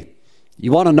 hey,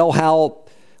 you want to know how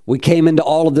we came into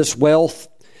all of this wealth?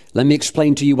 Let me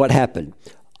explain to you what happened.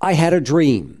 I had a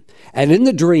dream, and in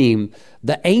the dream,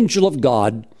 the angel of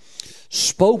God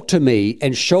spoke to me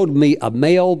and showed me a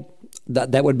male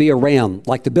that would be a ram,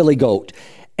 like the billy goat,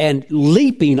 and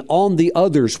leaping on the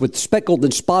others with speckled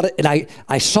and spotted. And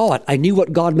I saw it. I knew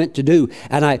what God meant to do.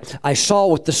 And I saw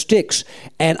with the sticks.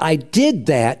 And I did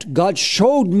that. God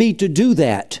showed me to do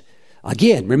that.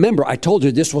 Again, remember, I told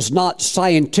you this was not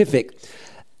scientific,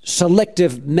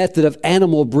 selective method of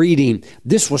animal breeding.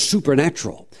 This was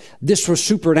supernatural. This was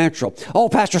supernatural. Oh,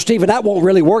 Pastor Stephen, that won't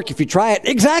really work if you try it.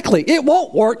 Exactly. It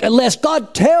won't work unless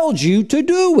God tells you to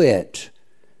do it.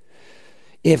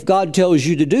 If God tells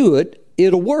you to do it,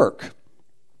 it'll work.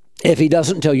 If he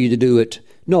doesn't tell you to do it,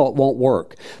 no, it won't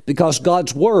work. Because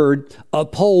God's word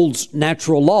upholds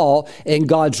natural law, and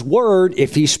God's word,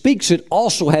 if he speaks it,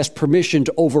 also has permission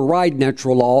to override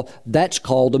natural law. That's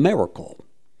called a miracle.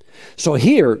 So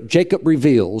here, Jacob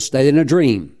reveals that in a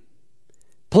dream,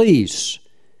 please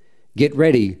get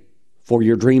ready for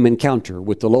your dream encounter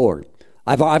with the Lord.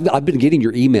 I've been getting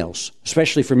your emails,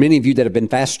 especially for many of you that have been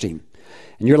fasting.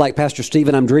 And you're like, Pastor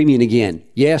Stephen, I'm dreaming again.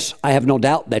 Yes, I have no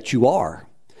doubt that you are.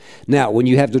 Now, when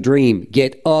you have the dream,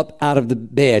 get up out of the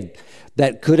bed.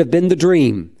 That could have been the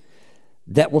dream.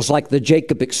 That was like the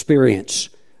Jacob experience,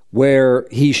 where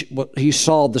he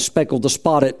saw the speckled, the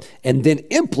spotted, and then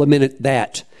implemented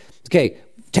that. Okay,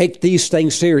 take these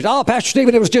things serious. Oh, Pastor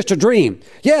Stephen, it was just a dream.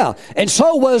 Yeah, and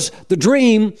so was the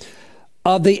dream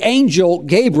of the angel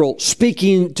Gabriel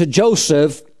speaking to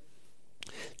Joseph,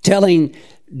 telling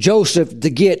Joseph to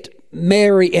get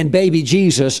Mary and baby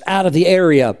Jesus out of the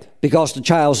area because the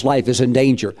child's life is in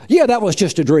danger. Yeah, that was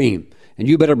just a dream. And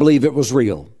you better believe it was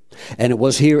real. And it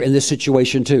was here in this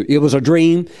situation too. It was a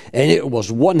dream, and it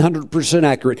was 100%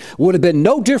 accurate. Would have been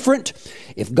no different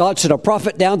if God sent a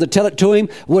prophet down to tell it to him.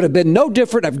 Would have been no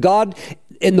different if God,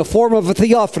 in the form of a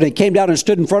theophany, came down and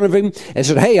stood in front of him and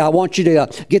said, hey, I want you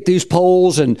to get these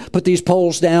poles and put these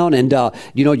poles down, and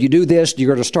you do this, you're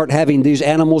going to start having these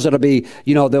animals that'll be,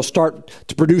 they'll start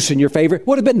to produce in your favor.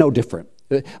 Would have been no different.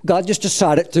 God just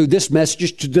decided through this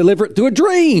message to deliver it through a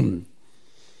dream.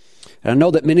 And I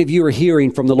know that many of you are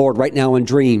hearing from the Lord right now in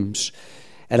dreams.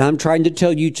 And I'm trying to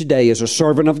tell you today, as a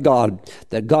servant of God,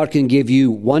 that God can give you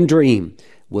one dream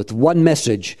with one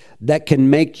message that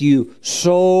can make you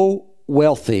so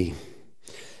wealthy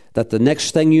that the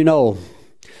next thing you know,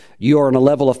 you are on a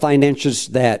level of finances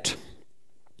that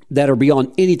are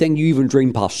beyond anything you even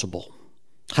dream possible.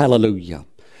 Hallelujah.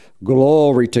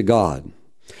 Glory to God.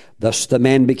 Thus the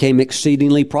man became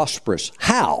exceedingly prosperous.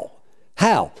 How?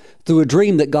 Through a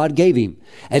dream that God gave him.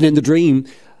 And in the dream,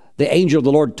 the angel of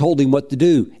the Lord told him what to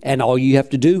do. And all you have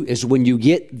to do is when you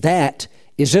get that,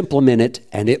 is implement it,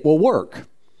 and it will work.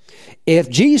 If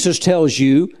Jesus tells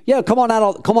you, yeah, come on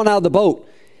out of the boat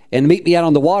and meet me out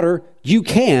on the water, you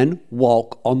can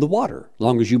walk on the water. As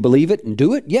long as you believe it and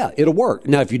do it, yeah, it'll work.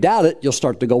 Now, if you doubt it, you'll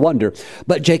start to go under.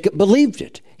 But Jacob believed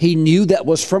it. He knew that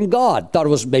was from God. Thought it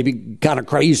was maybe kind of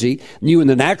crazy. Knew in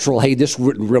the natural, hey, this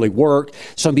wouldn't really work.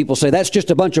 Some people say that's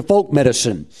just a bunch of folk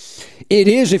medicine. It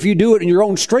is if you do it in your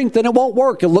own strength, then it won't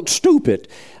work. It'll look stupid.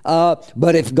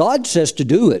 But if God says to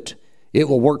do it, it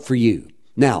will work for you.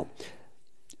 Now,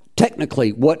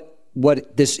 technically, what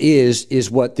this is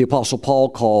what the Apostle Paul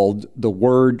called the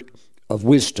word of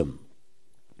wisdom.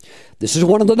 This is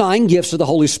one of the 9 gifts of the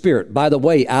Holy Spirit. By the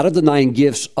way, out of the 9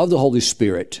 gifts of the Holy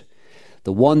Spirit,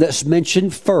 the one that's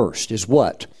mentioned first is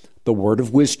what? The word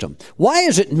of wisdom. Why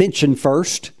is it mentioned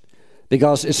first?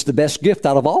 Because it's the best gift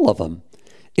out of all of them.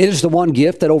 It is the one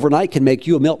gift that overnight can make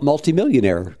you a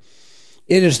multimillionaire.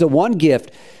 It is the one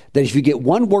gift that if you get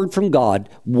one word from God,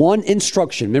 one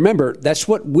instruction, remember, that's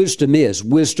what wisdom is.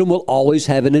 Wisdom will always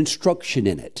have an instruction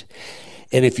in it.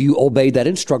 And if you obey that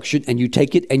instruction and you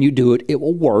take it and you do it, it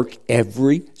will work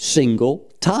every single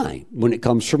time when it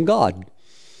comes from God.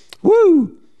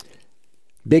 Woo!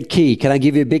 Big key. Can I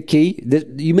give you a big key?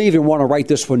 You may even want to write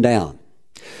this one down.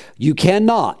 You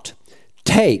cannot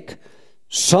take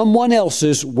someone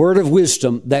else's word of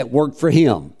wisdom that worked for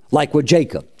him, like with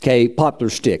Jacob, okay, poplar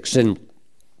sticks and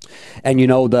you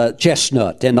know, the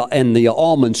chestnut and the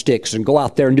almond sticks, and go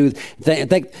out there and do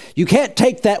think. You can't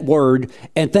take that word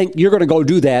and think you're going to go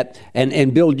do that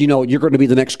and build, you know, you're going to be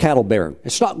the next cattle bearer.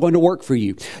 It's not going to work for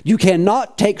you. You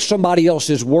cannot take somebody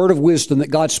else's word of wisdom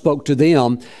that God spoke to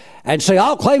them and say,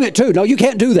 I'll claim it too. No, you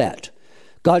can't do that.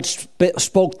 God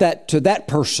spoke that to that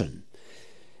person.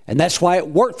 And that's why it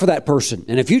worked for that person.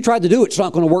 And if you tried to do it, it's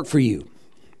not going to work for you.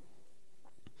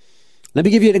 Let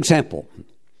me give you an example.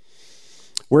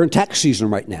 We're in tax season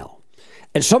right now.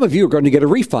 And some of you are going to get a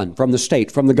refund from the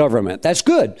state, from the government. That's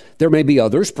good. There may be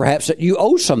others, perhaps, that you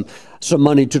owe some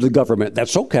money to the government.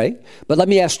 That's okay. But let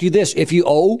me ask you this. If you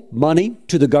owe money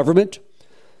to the government,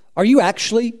 are you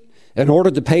actually, in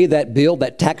order to pay that bill,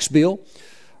 that tax bill, are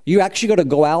you actually going to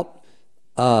go out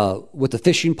with a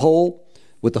fishing pole,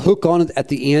 with the hook on it at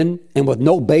the end, and with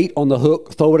no bait on the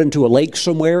hook, throw it into a lake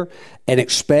somewhere and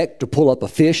expect to pull up a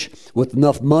fish with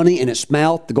enough money in its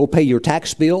mouth to go pay your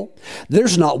tax bill?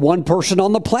 There's not one person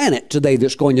on the planet today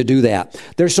that's going to do that.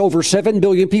 There's over 7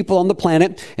 billion people on the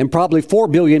planet, and probably 4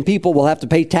 billion people will have to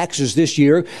pay taxes this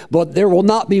year, but there will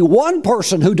not be one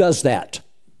person who does that.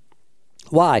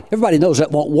 Why? Everybody knows that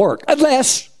won't work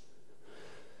unless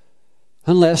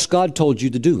God told you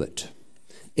to do it.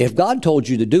 If God told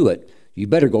you to do it, you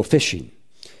better go fishing.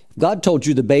 If God told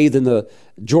you to bathe in the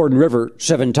Jordan River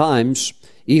 7 times,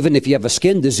 even if you have a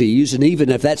skin disease, and even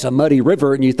if that's a muddy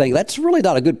river and you think that's really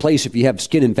not a good place if you have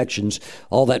skin infections,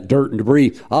 all that dirt and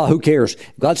debris, who cares?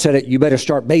 If God said it, you better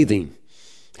start bathing.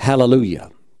 Hallelujah.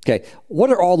 Okay,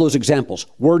 what are all those examples?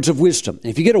 Words of wisdom.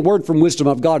 If you get a word from wisdom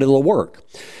of God, it'll work.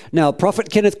 Now, Prophet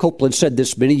Kenneth Copeland said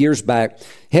this many years back,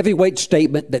 heavyweight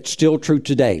statement that's still true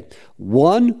today.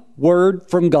 One word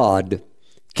from God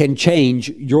can change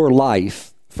your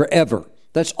life forever.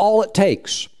 That's all it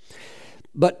takes.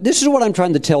 But this is what I'm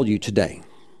trying to tell you today.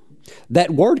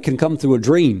 That word can come through a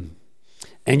dream.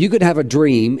 And you could have a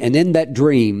dream, and in that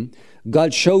dream,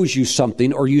 God shows you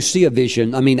something, or you see a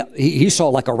vision. I mean, he saw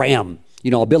like a ram,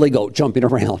 you know, a billy goat jumping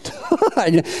around.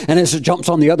 and as it jumps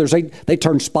on the others, they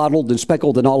turn spotted and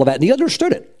speckled and all of that. And he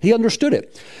understood it. He understood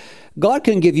it. God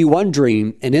can give you one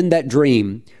dream, and in that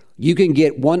dream, you can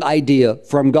get one idea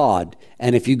from God,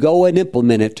 and if you go and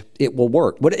implement it, it will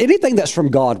work. But anything that's from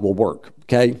God will work,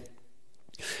 okay?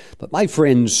 But my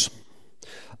friends,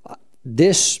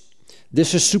 this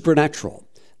is supernatural.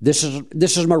 This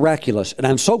is miraculous, and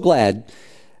I'm so glad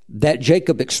that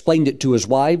Jacob explained it to his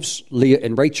wives, Leah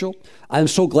and Rachel. I'm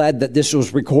so glad that this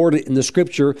was recorded in the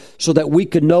Scripture so that we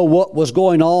could know what was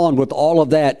going on with all of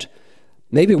that.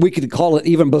 Maybe we could call it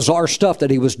even bizarre stuff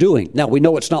that he was doing. Now, we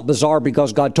know it's not bizarre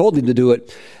because God told him to do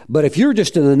it. But if you're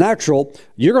just in the natural,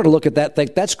 you're going to look at that and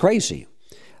think, that's crazy.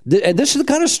 And this is the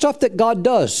kind of stuff that God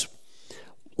does.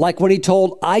 Like when he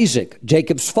told Isaac,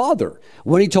 Jacob's father,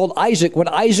 when Isaac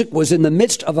was in the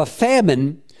midst of a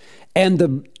famine and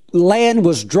the land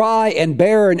was dry and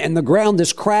barren and the ground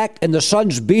is cracked and the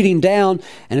sun's beating down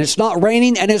and it's not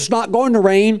raining and it's not going to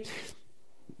rain.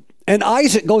 And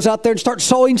Isaac goes out there and starts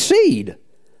sowing seed.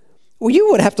 Well,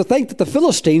 you would have to think that the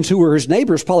Philistines, who were his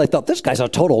neighbors, probably thought, this guy's a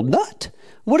total nut.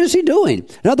 What is he doing?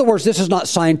 In other words, this is not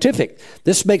scientific.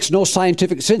 This makes no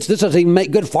scientific sense. This doesn't even make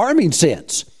good farming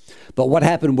sense. But what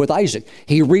happened with Isaac?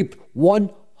 He reaped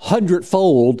 100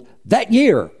 100-fold that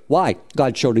year. Why?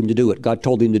 God showed him to do it. God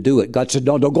told him to do it. God said,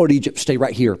 no, don't go to Egypt. Stay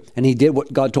right here. And he did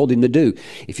what God told him to do.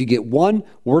 If you get one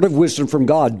word of wisdom from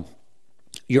God,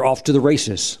 you're off to the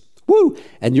races. Woo!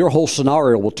 And your whole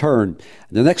scenario will turn.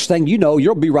 And the next thing you know,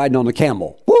 you'll be riding on a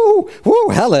camel. Woo! Woo!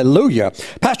 Hallelujah.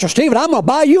 Pastor Stephen, I'm going to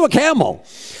buy you a camel.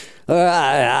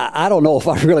 I don't know if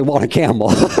I really want a camel.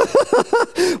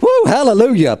 Woo!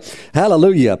 Hallelujah.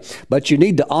 Hallelujah. But you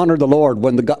need to honor the Lord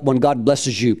when God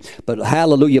blesses you. But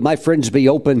hallelujah, my friends, be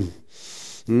open.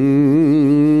 I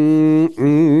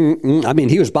mean,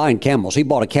 he was buying camels. He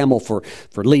bought a camel for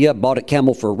Leah, bought a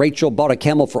camel for Rachel, bought a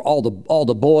camel for all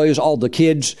the boys, all the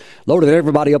kids, loaded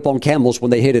everybody up on camels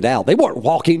when they headed out. They weren't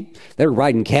walking. They were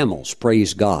riding camels.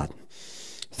 Praise God.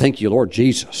 Thank you, Lord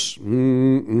Jesus.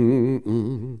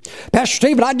 Pastor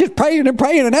Stephen, I just praying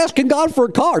and asking God for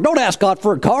a car. Don't ask God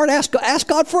for a car. Ask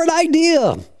God for an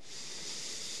idea.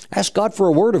 Ask God for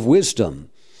a word of wisdom.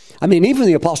 I mean, even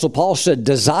the Apostle Paul said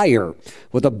desire,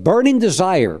 with a burning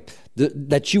desire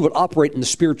that you would operate in the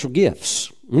spiritual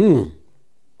gifts.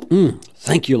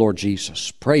 Thank you, Lord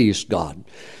Jesus. Praise God.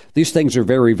 These things are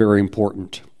very, very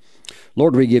important.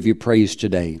 Lord, we give you praise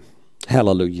today.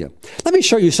 Hallelujah. Let me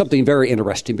show you something very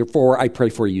interesting before I pray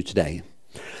for you today.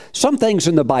 Some things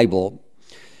in the Bible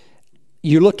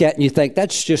you look at and you think,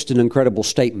 that's just an incredible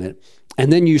statement.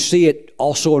 And then you see it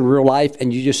also in real life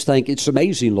and you just think, it's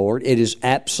amazing, Lord. It is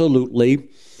absolutely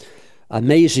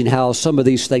amazing how some of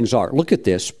these things are. Look at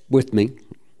this with me.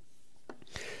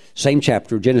 Same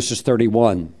chapter, Genesis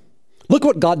 31. Look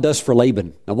what God does for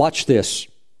Laban. Now watch this.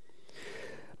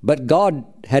 But God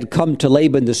had come to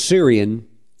Laban the Syrian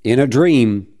in a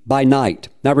dream by night.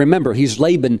 Now remember, he's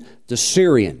Laban the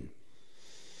Syrian.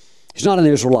 He's not an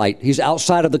Israelite. He's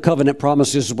outside of the covenant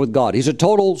promises with God. He's a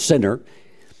total sinner.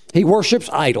 He worships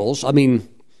idols. I mean,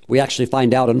 we actually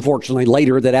find out, unfortunately,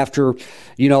 later that after,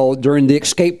 during the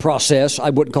escape process,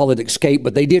 I wouldn't call it escape,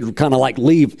 but they did kind of like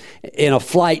leave in a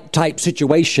flight type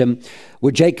situation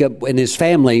with Jacob and his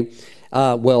family.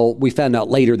 We found out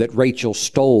later that Rachel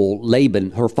stole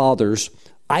Laban, her father's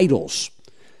idols.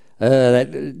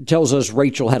 That tells us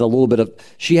Rachel had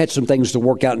she had some things to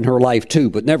work out in her life too.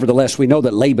 But nevertheless, we know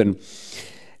that Laban,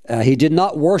 he did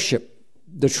not worship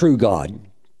the true God.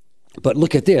 But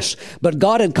look at this. But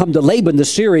God had come to Laban the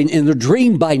Syrian in a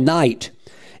dream by night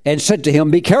and said to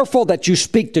him, be careful that you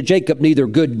speak to Jacob neither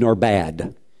good nor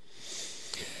bad.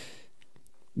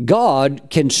 God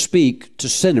can speak to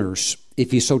sinners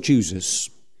if he so chooses.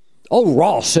 Oh,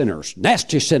 raw sinners,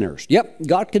 nasty sinners. Yep,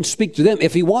 God can speak to them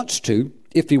if he wants to.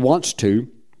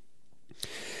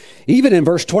 Even in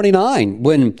verse 29,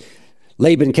 when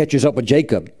Laban catches up with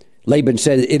Jacob, Laban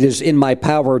said, it is in my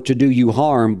power to do you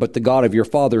harm, but the God of your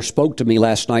father spoke to me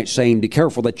last night saying, be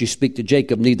careful that you speak to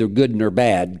Jacob neither good nor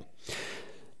bad.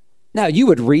 Now you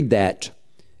would read that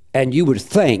and you would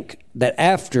think that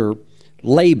after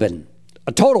Laban,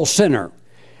 a total sinner,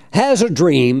 has a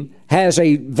dream, has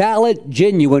a valid,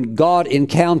 genuine God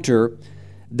encounter,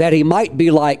 that he might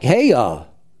be like, hey,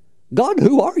 God,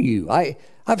 who are you?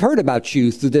 I've heard about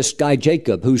you through this guy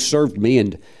Jacob who served me,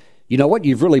 and you know what?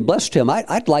 You've really blessed him.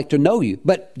 I'd like to know you.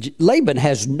 But Laban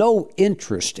has no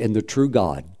interest in the true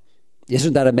God.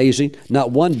 Isn't that amazing?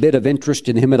 Not one bit of interest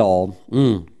in him at all.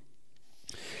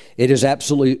 It is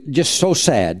absolutely just so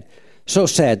sad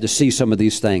to see some of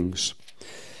these things.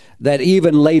 That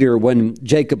even later when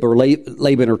Jacob or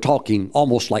Laban are talking,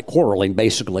 almost like quarreling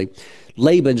basically,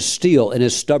 Laban still in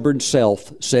his stubborn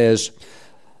self says,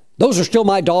 those are still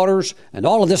my daughters, and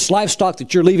all of this livestock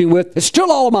that you're leaving with, it's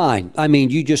still all mine. I mean,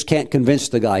 you just can't convince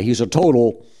the guy. He's a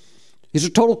total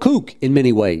kook in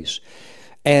many ways.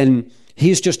 And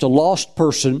he's just a lost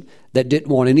person that didn't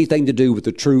want anything to do with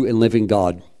the true and living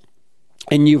God.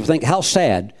 And you think, how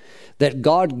sad that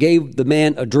God gave the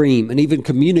man a dream and even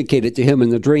communicated to him in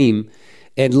the dream,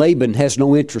 and Laban has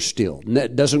no interest still.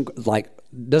 Doesn't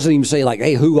even say like,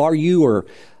 hey, who are you? Or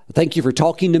thank you for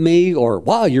talking to me, or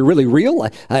wow, you're really real.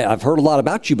 I've heard a lot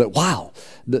about you, but wow,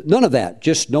 none of that.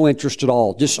 Just no interest at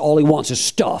all. Just all he wants is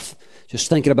stuff. Just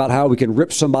thinking about how we can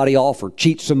rip somebody off or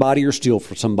cheat somebody or steal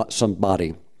from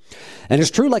somebody. And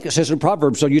it's true, like it says in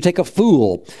Proverbs, so you take a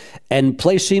fool and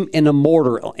place him in a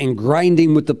mortar and grind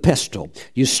him with the pestle.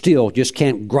 You still just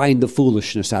can't grind the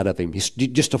foolishness out of him. He's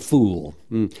just a fool.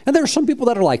 And there are some people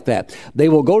that are like that. They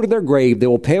will go to their grave. They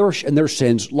will perish in their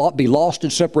sins, be lost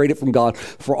and separated from God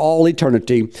for all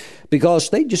eternity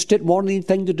because they just didn't want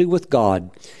anything to do with God.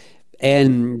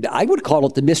 And I would call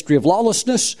it the mystery of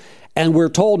lawlessness. And we're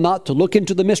told not to look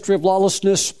into the mystery of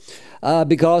lawlessness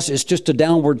because it's just a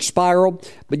downward spiral.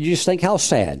 But you just think, how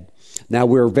sad. Now,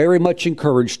 we're very much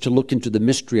encouraged to look into the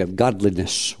mystery of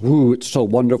godliness. Ooh, it's so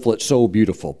wonderful. It's so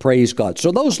beautiful. Praise God.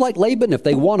 So those like Laban, if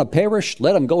they want to perish,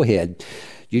 let them go ahead.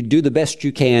 You do the best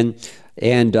you can,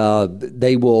 and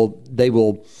they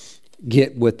will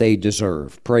get what they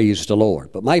deserve. Praise the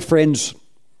Lord. But my friends,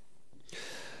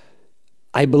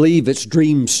 I believe it's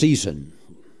dream season.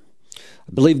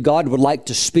 I believe God would like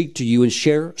to speak to you and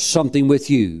share something with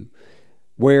you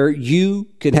where you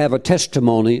can have a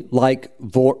testimony like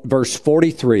verse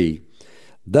 43.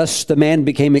 Thus the man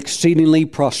became exceedingly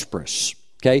prosperous.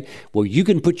 Okay? Well, you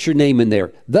can put your name in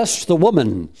there. Thus the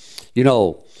woman,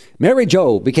 Mary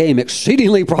Jo became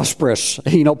exceedingly prosperous.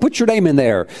 Put your name in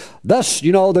there. Thus,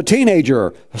 the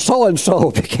teenager,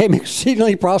 so-and-so, became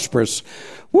exceedingly prosperous.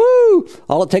 Woo!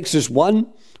 All it takes is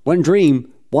one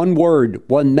dream, one word,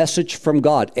 one message from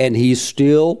God, and He's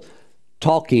still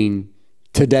talking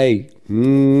today.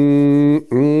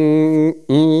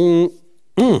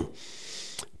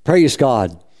 Praise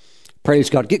God. Praise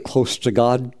God. Get close to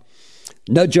God.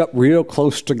 Nudge up real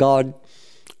close to God.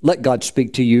 Let God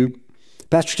speak to you.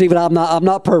 Pastor Stephen, I'm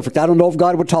not perfect. I don't know if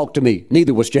God would talk to me.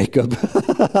 Neither was Jacob.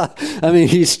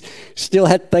 He still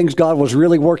had things God was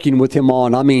really working with him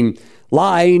on.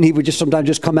 Lying, he would just sometimes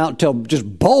just come out and tell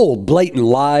just bold, blatant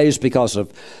lies because of,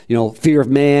 fear of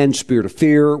man, spirit of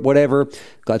fear, whatever.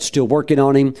 God's still working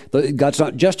on him. God's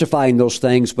not justifying those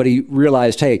things, but he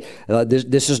realized, hey,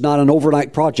 this is not an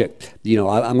overnight project.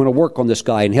 I'm going to work on this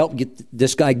guy and help get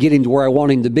this guy getting to where I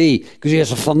want him to be, because he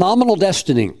has a phenomenal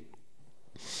destiny.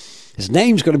 His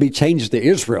name's going to be changed to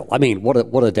Israel.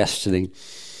 What a destiny.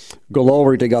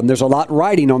 Glory to God. And there's a lot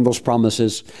riding on those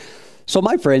promises. So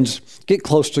my friends, get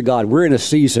close to God. We're in a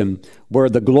season where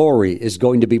the glory is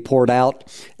going to be poured out,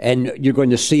 and you're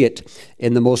going to see it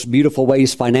in the most beautiful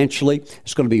ways financially.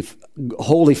 It's going to be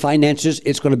holy finances.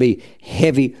 It's going to be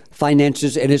heavy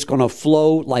finances, and it's going to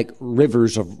flow like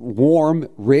rivers of warm,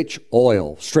 rich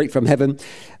oil straight from heaven.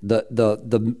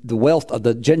 The wealth of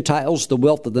the Gentiles, the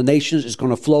wealth of the nations is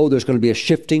going to flow. There's going to be a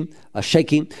shifting, a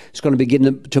shaking. It's going to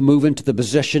begin to move into the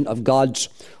possession of God's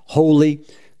holy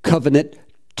covenant,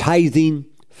 tithing,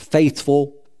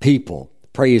 faithful people.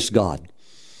 Praise God.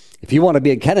 If you want to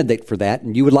be a candidate for that,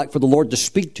 and you would like for the Lord to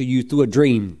speak to you through a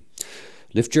dream,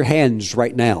 lift your hands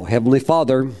right now. Heavenly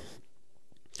Father,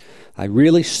 I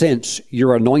really sense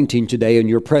your anointing today and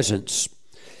your presence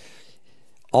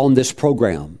on this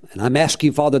program. And I'm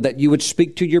asking, Father, that you would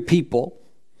speak to your people.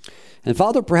 And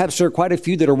Father, perhaps there are quite a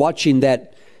few that are watching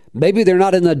that maybe they're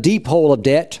not in a deep hole of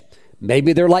debt.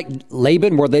 Maybe they're like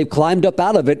Laban, where they've climbed up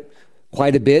out of it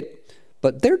quite a bit,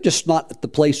 but they're just not at the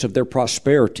place of their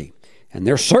prosperity. And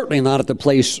they're certainly not at the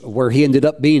place where he ended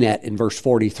up being at in verse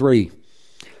 43.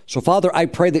 So, Father, I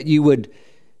pray that you would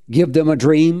give them a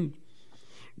dream,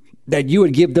 that you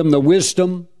would give them the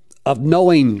wisdom of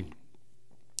knowing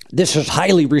this is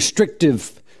highly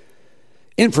restrictive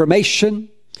information.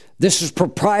 This is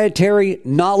proprietary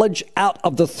knowledge out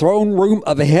of the throne room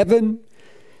of heaven.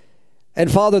 And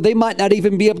Father, they might not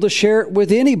even be able to share it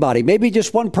with anybody, maybe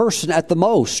just one person at the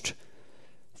most,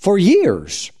 for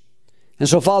years. And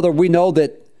so, Father, we know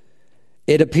that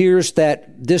it appears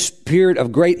that this period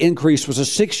of great increase was a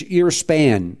 6-year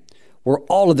span where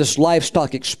all of this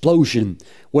livestock explosion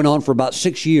went on for about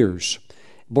 6 years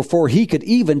before he could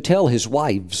even tell his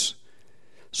wives.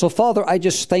 So, Father, I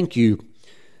just thank you.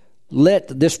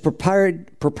 Let this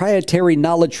proprietary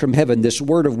knowledge from heaven, this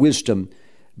word of wisdom,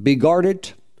 be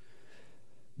guarded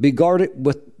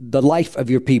with the life of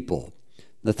your people.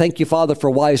 Now, thank you, Father, for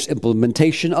wise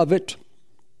implementation of it.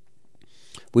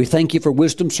 We thank you for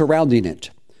wisdom surrounding it.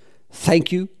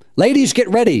 Thank you. Ladies, get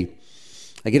ready.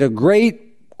 I get a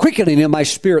great quickening in my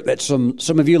spirit that some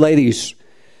of you ladies,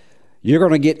 you're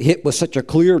going to get hit with such a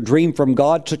clear dream from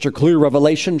God, such a clear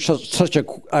revelation, such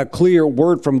a clear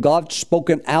word from God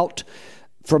spoken out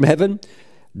from heaven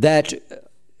that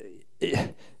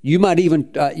you might even,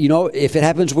 if it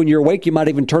happens when you're awake, you might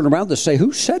even turn around and say,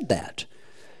 who said that?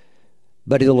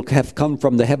 But it'll have come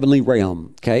from the heavenly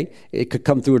realm, okay? It could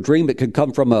come through a dream. It could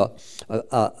come from a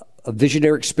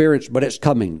visionary experience, but it's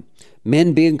coming.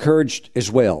 Men, be encouraged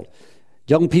as well.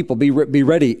 Young people, be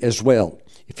ready as well.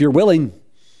 If you're willing,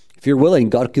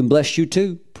 God can bless you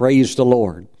too. Praise the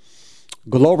Lord.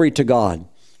 Glory to God.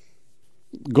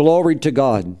 Glory to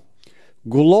God.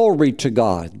 Glory to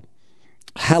God.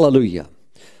 Hallelujah.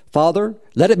 Father,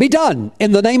 let it be done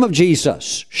in the name of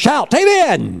Jesus. Shout,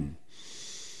 amen.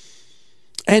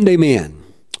 And amen.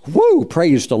 Woo,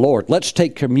 praise the Lord. Let's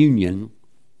take communion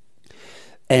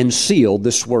and seal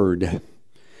this word,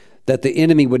 that the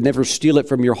enemy would never steal it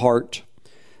from your heart,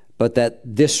 but that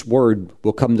this word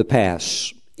will come to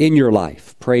pass in your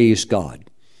life. Praise God.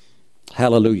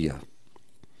 Hallelujah.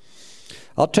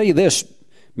 I'll tell you this,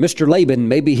 Mr. Laban,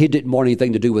 maybe he didn't want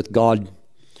anything to do with God,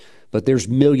 but there's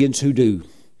millions who do.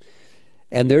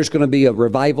 And there's going to be a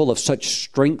revival of such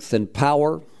strength and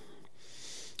power.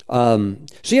 So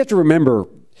you have to remember,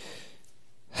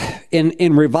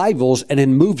 in revivals and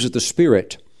in moves of the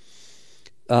Spirit,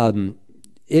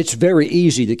 it's very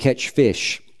easy to catch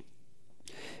fish.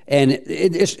 And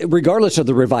it's regardless of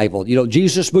the revival,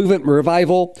 Jesus movement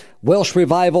revival, Welsh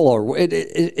revival, or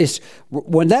it's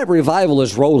when that revival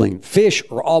is rolling, fish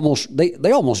are almost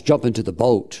jump into the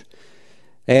boat,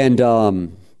 and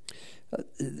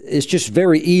it's just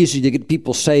very easy to get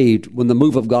people saved when the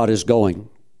move of God is going.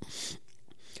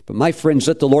 But my friends,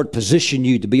 let the Lord position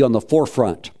you to be on the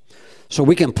forefront, so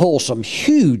we can pull some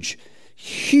huge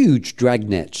drag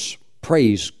nets.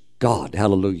 Praise God,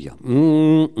 hallelujah.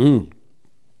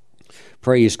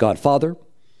 Praise God. Father,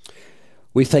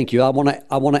 we thank you. I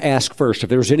want to ask first, if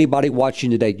there's anybody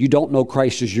watching today, you don't know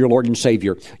Christ as your Lord and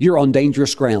Savior, you're on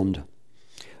dangerous ground.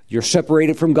 You're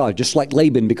separated from God, just like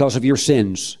Laban, because of your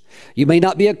sins. You may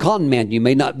not be a con man, you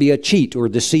may not be a cheat or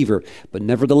a deceiver, but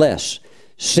nevertheless,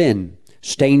 sin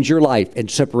stains your life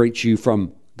and separates you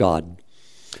from God.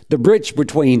 The bridge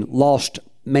between lost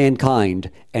mankind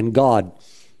and God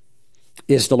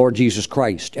is the Lord Jesus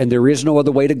Christ, and there is no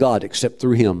other way to God except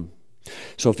through Him.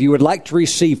 So if you would like to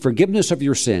receive forgiveness of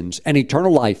your sins and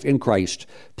eternal life in Christ,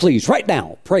 please, right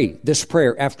now, pray this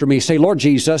prayer after me. Say, Lord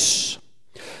Jesus,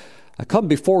 I come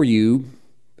before you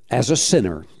as a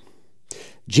sinner.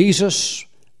 Jesus,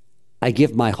 I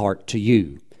give my heart to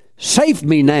you. Save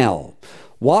me now.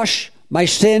 Wash my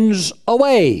sins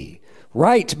away.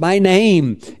 Write my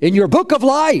name in your book of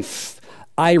life.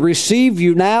 I receive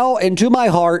you now into my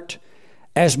heart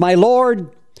as my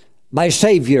Lord, my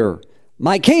Savior,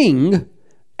 my King,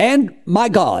 and my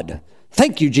God.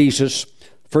 Thank you, Jesus,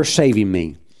 for saving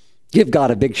me. Give God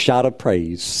a big shout of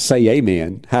praise. Say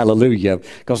amen. Hallelujah.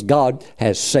 Because God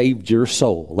has saved your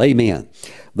soul. Amen.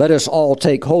 Let us all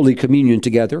take Holy Communion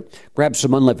together. Grab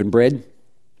some unleavened bread.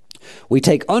 We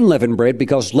take unleavened bread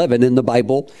because leaven in the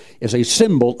Bible is a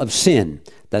symbol of sin.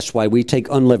 That's why we take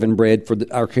unleavened bread for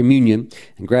our communion,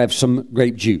 and grab some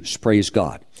grape juice. Praise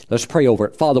God. Let's pray over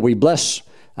it. Father, we bless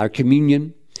our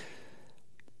communion.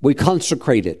 We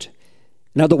consecrate it.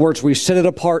 In other words, we set it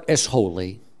apart as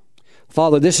holy.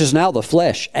 Father, this is now the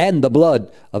flesh and the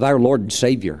blood of our Lord and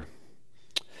Savior.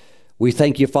 We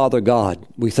thank you, Father God.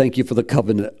 We thank you for the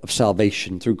covenant of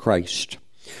salvation through Christ.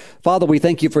 Father, we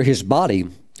thank you for His body,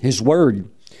 His word.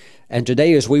 And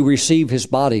today as we receive His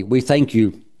body, we thank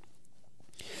you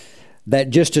that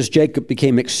just as Jacob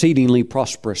became exceedingly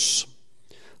prosperous,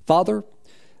 Father,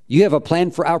 you have a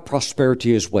plan for our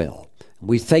prosperity as well.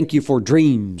 We thank you for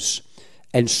dreams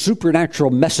and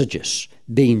supernatural messages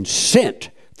being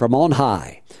sent from on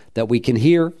high that we can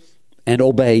hear and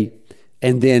obey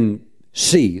and then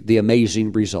see the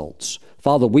amazing results.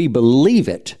 Father, we believe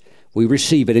it. We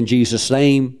receive it in Jesus'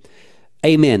 name.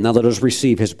 Amen. Now let us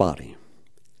receive His body.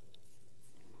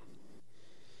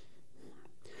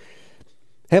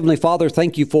 Heavenly Father,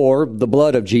 thank you for the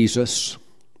blood of Jesus.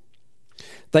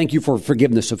 Thank you for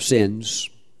forgiveness of sins.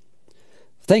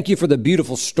 Thank you for the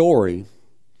beautiful story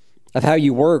of how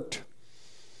you worked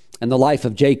in the life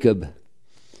of Jacob,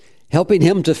 helping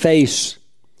him to face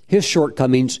his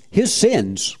shortcomings, his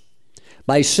sins,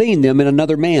 by seeing them in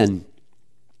another man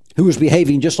who was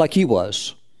behaving just like he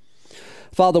was.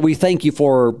 Father, we thank you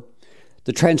for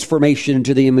the transformation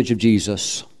into the image of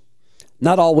Jesus.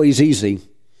 Not always easy,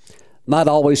 not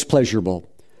always pleasurable,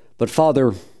 but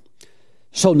Father,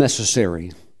 so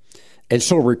necessary and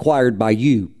so required by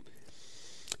you.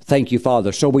 Thank you,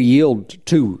 Father. So we yield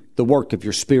to the work of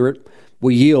your Spirit.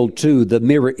 We yield to the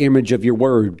mirror image of your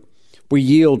word. We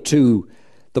yield to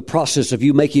the process of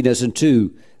you making us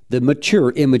into the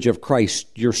mature image of Christ,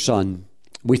 your Son.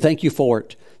 We thank you for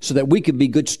it so that we can be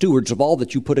good stewards of all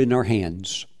that you put in our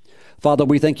hands. Father,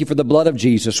 we thank you for the blood of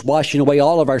Jesus, washing away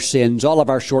all of our sins, all of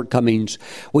our shortcomings.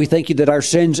 We thank you that our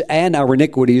sins and our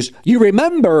iniquities, you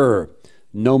remember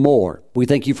no more. We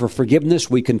thank you for forgiveness.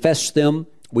 We confess them.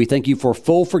 We thank you for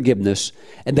full forgiveness,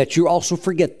 and that you also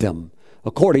forget them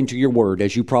according to your word,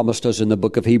 as you promised us in the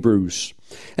book of Hebrews,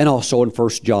 and also in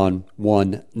 1 John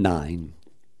 1:9.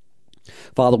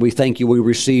 Father, we thank you. We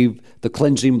receive the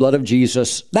cleansing blood of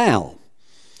Jesus now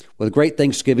with great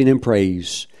thanksgiving and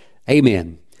praise.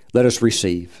 Amen. Let us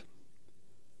receive.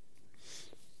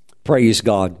 Praise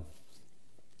God.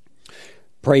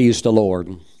 Praise the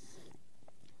Lord.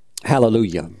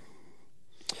 Hallelujah.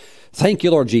 Thank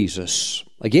you, Lord Jesus.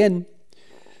 Again,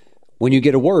 when you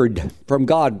get a word from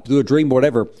God through a dream or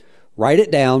whatever, write it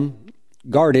down,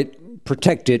 guard it,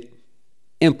 protect it,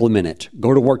 implement it.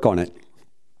 Go to work on it.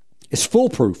 It's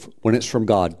foolproof when it's from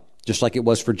God, just like it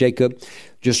was for Jacob,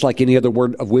 just like any other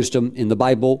word of wisdom in the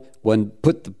Bible. When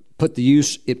put the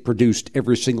use, it produced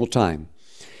every single time.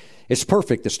 It's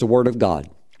perfect. It's the Word of God.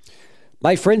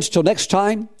 My friends, till next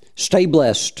time, stay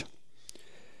blessed.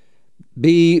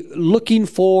 Be looking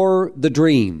for the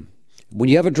dream. When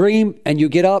you have a dream and you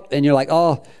get up and you're like,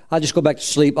 oh, I'll just go back to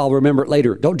sleep. I'll remember it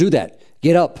later. Don't do that.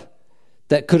 Get up.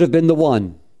 That could have been the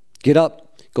one. Get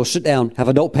up. Go sit down. Have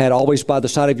a notepad always by the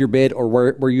side of your bed or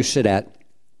where you sit at.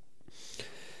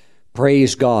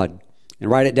 Praise God. And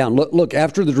write it down. Look,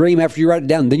 after the dream, after you write it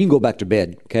down, then you can go back to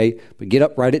bed, okay? But get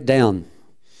up, write it down.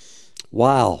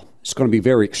 Wow. It's going to be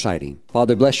very exciting.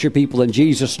 Father, bless your people in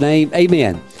Jesus' name.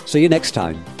 Amen. See you next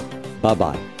time.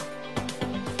 Bye-bye.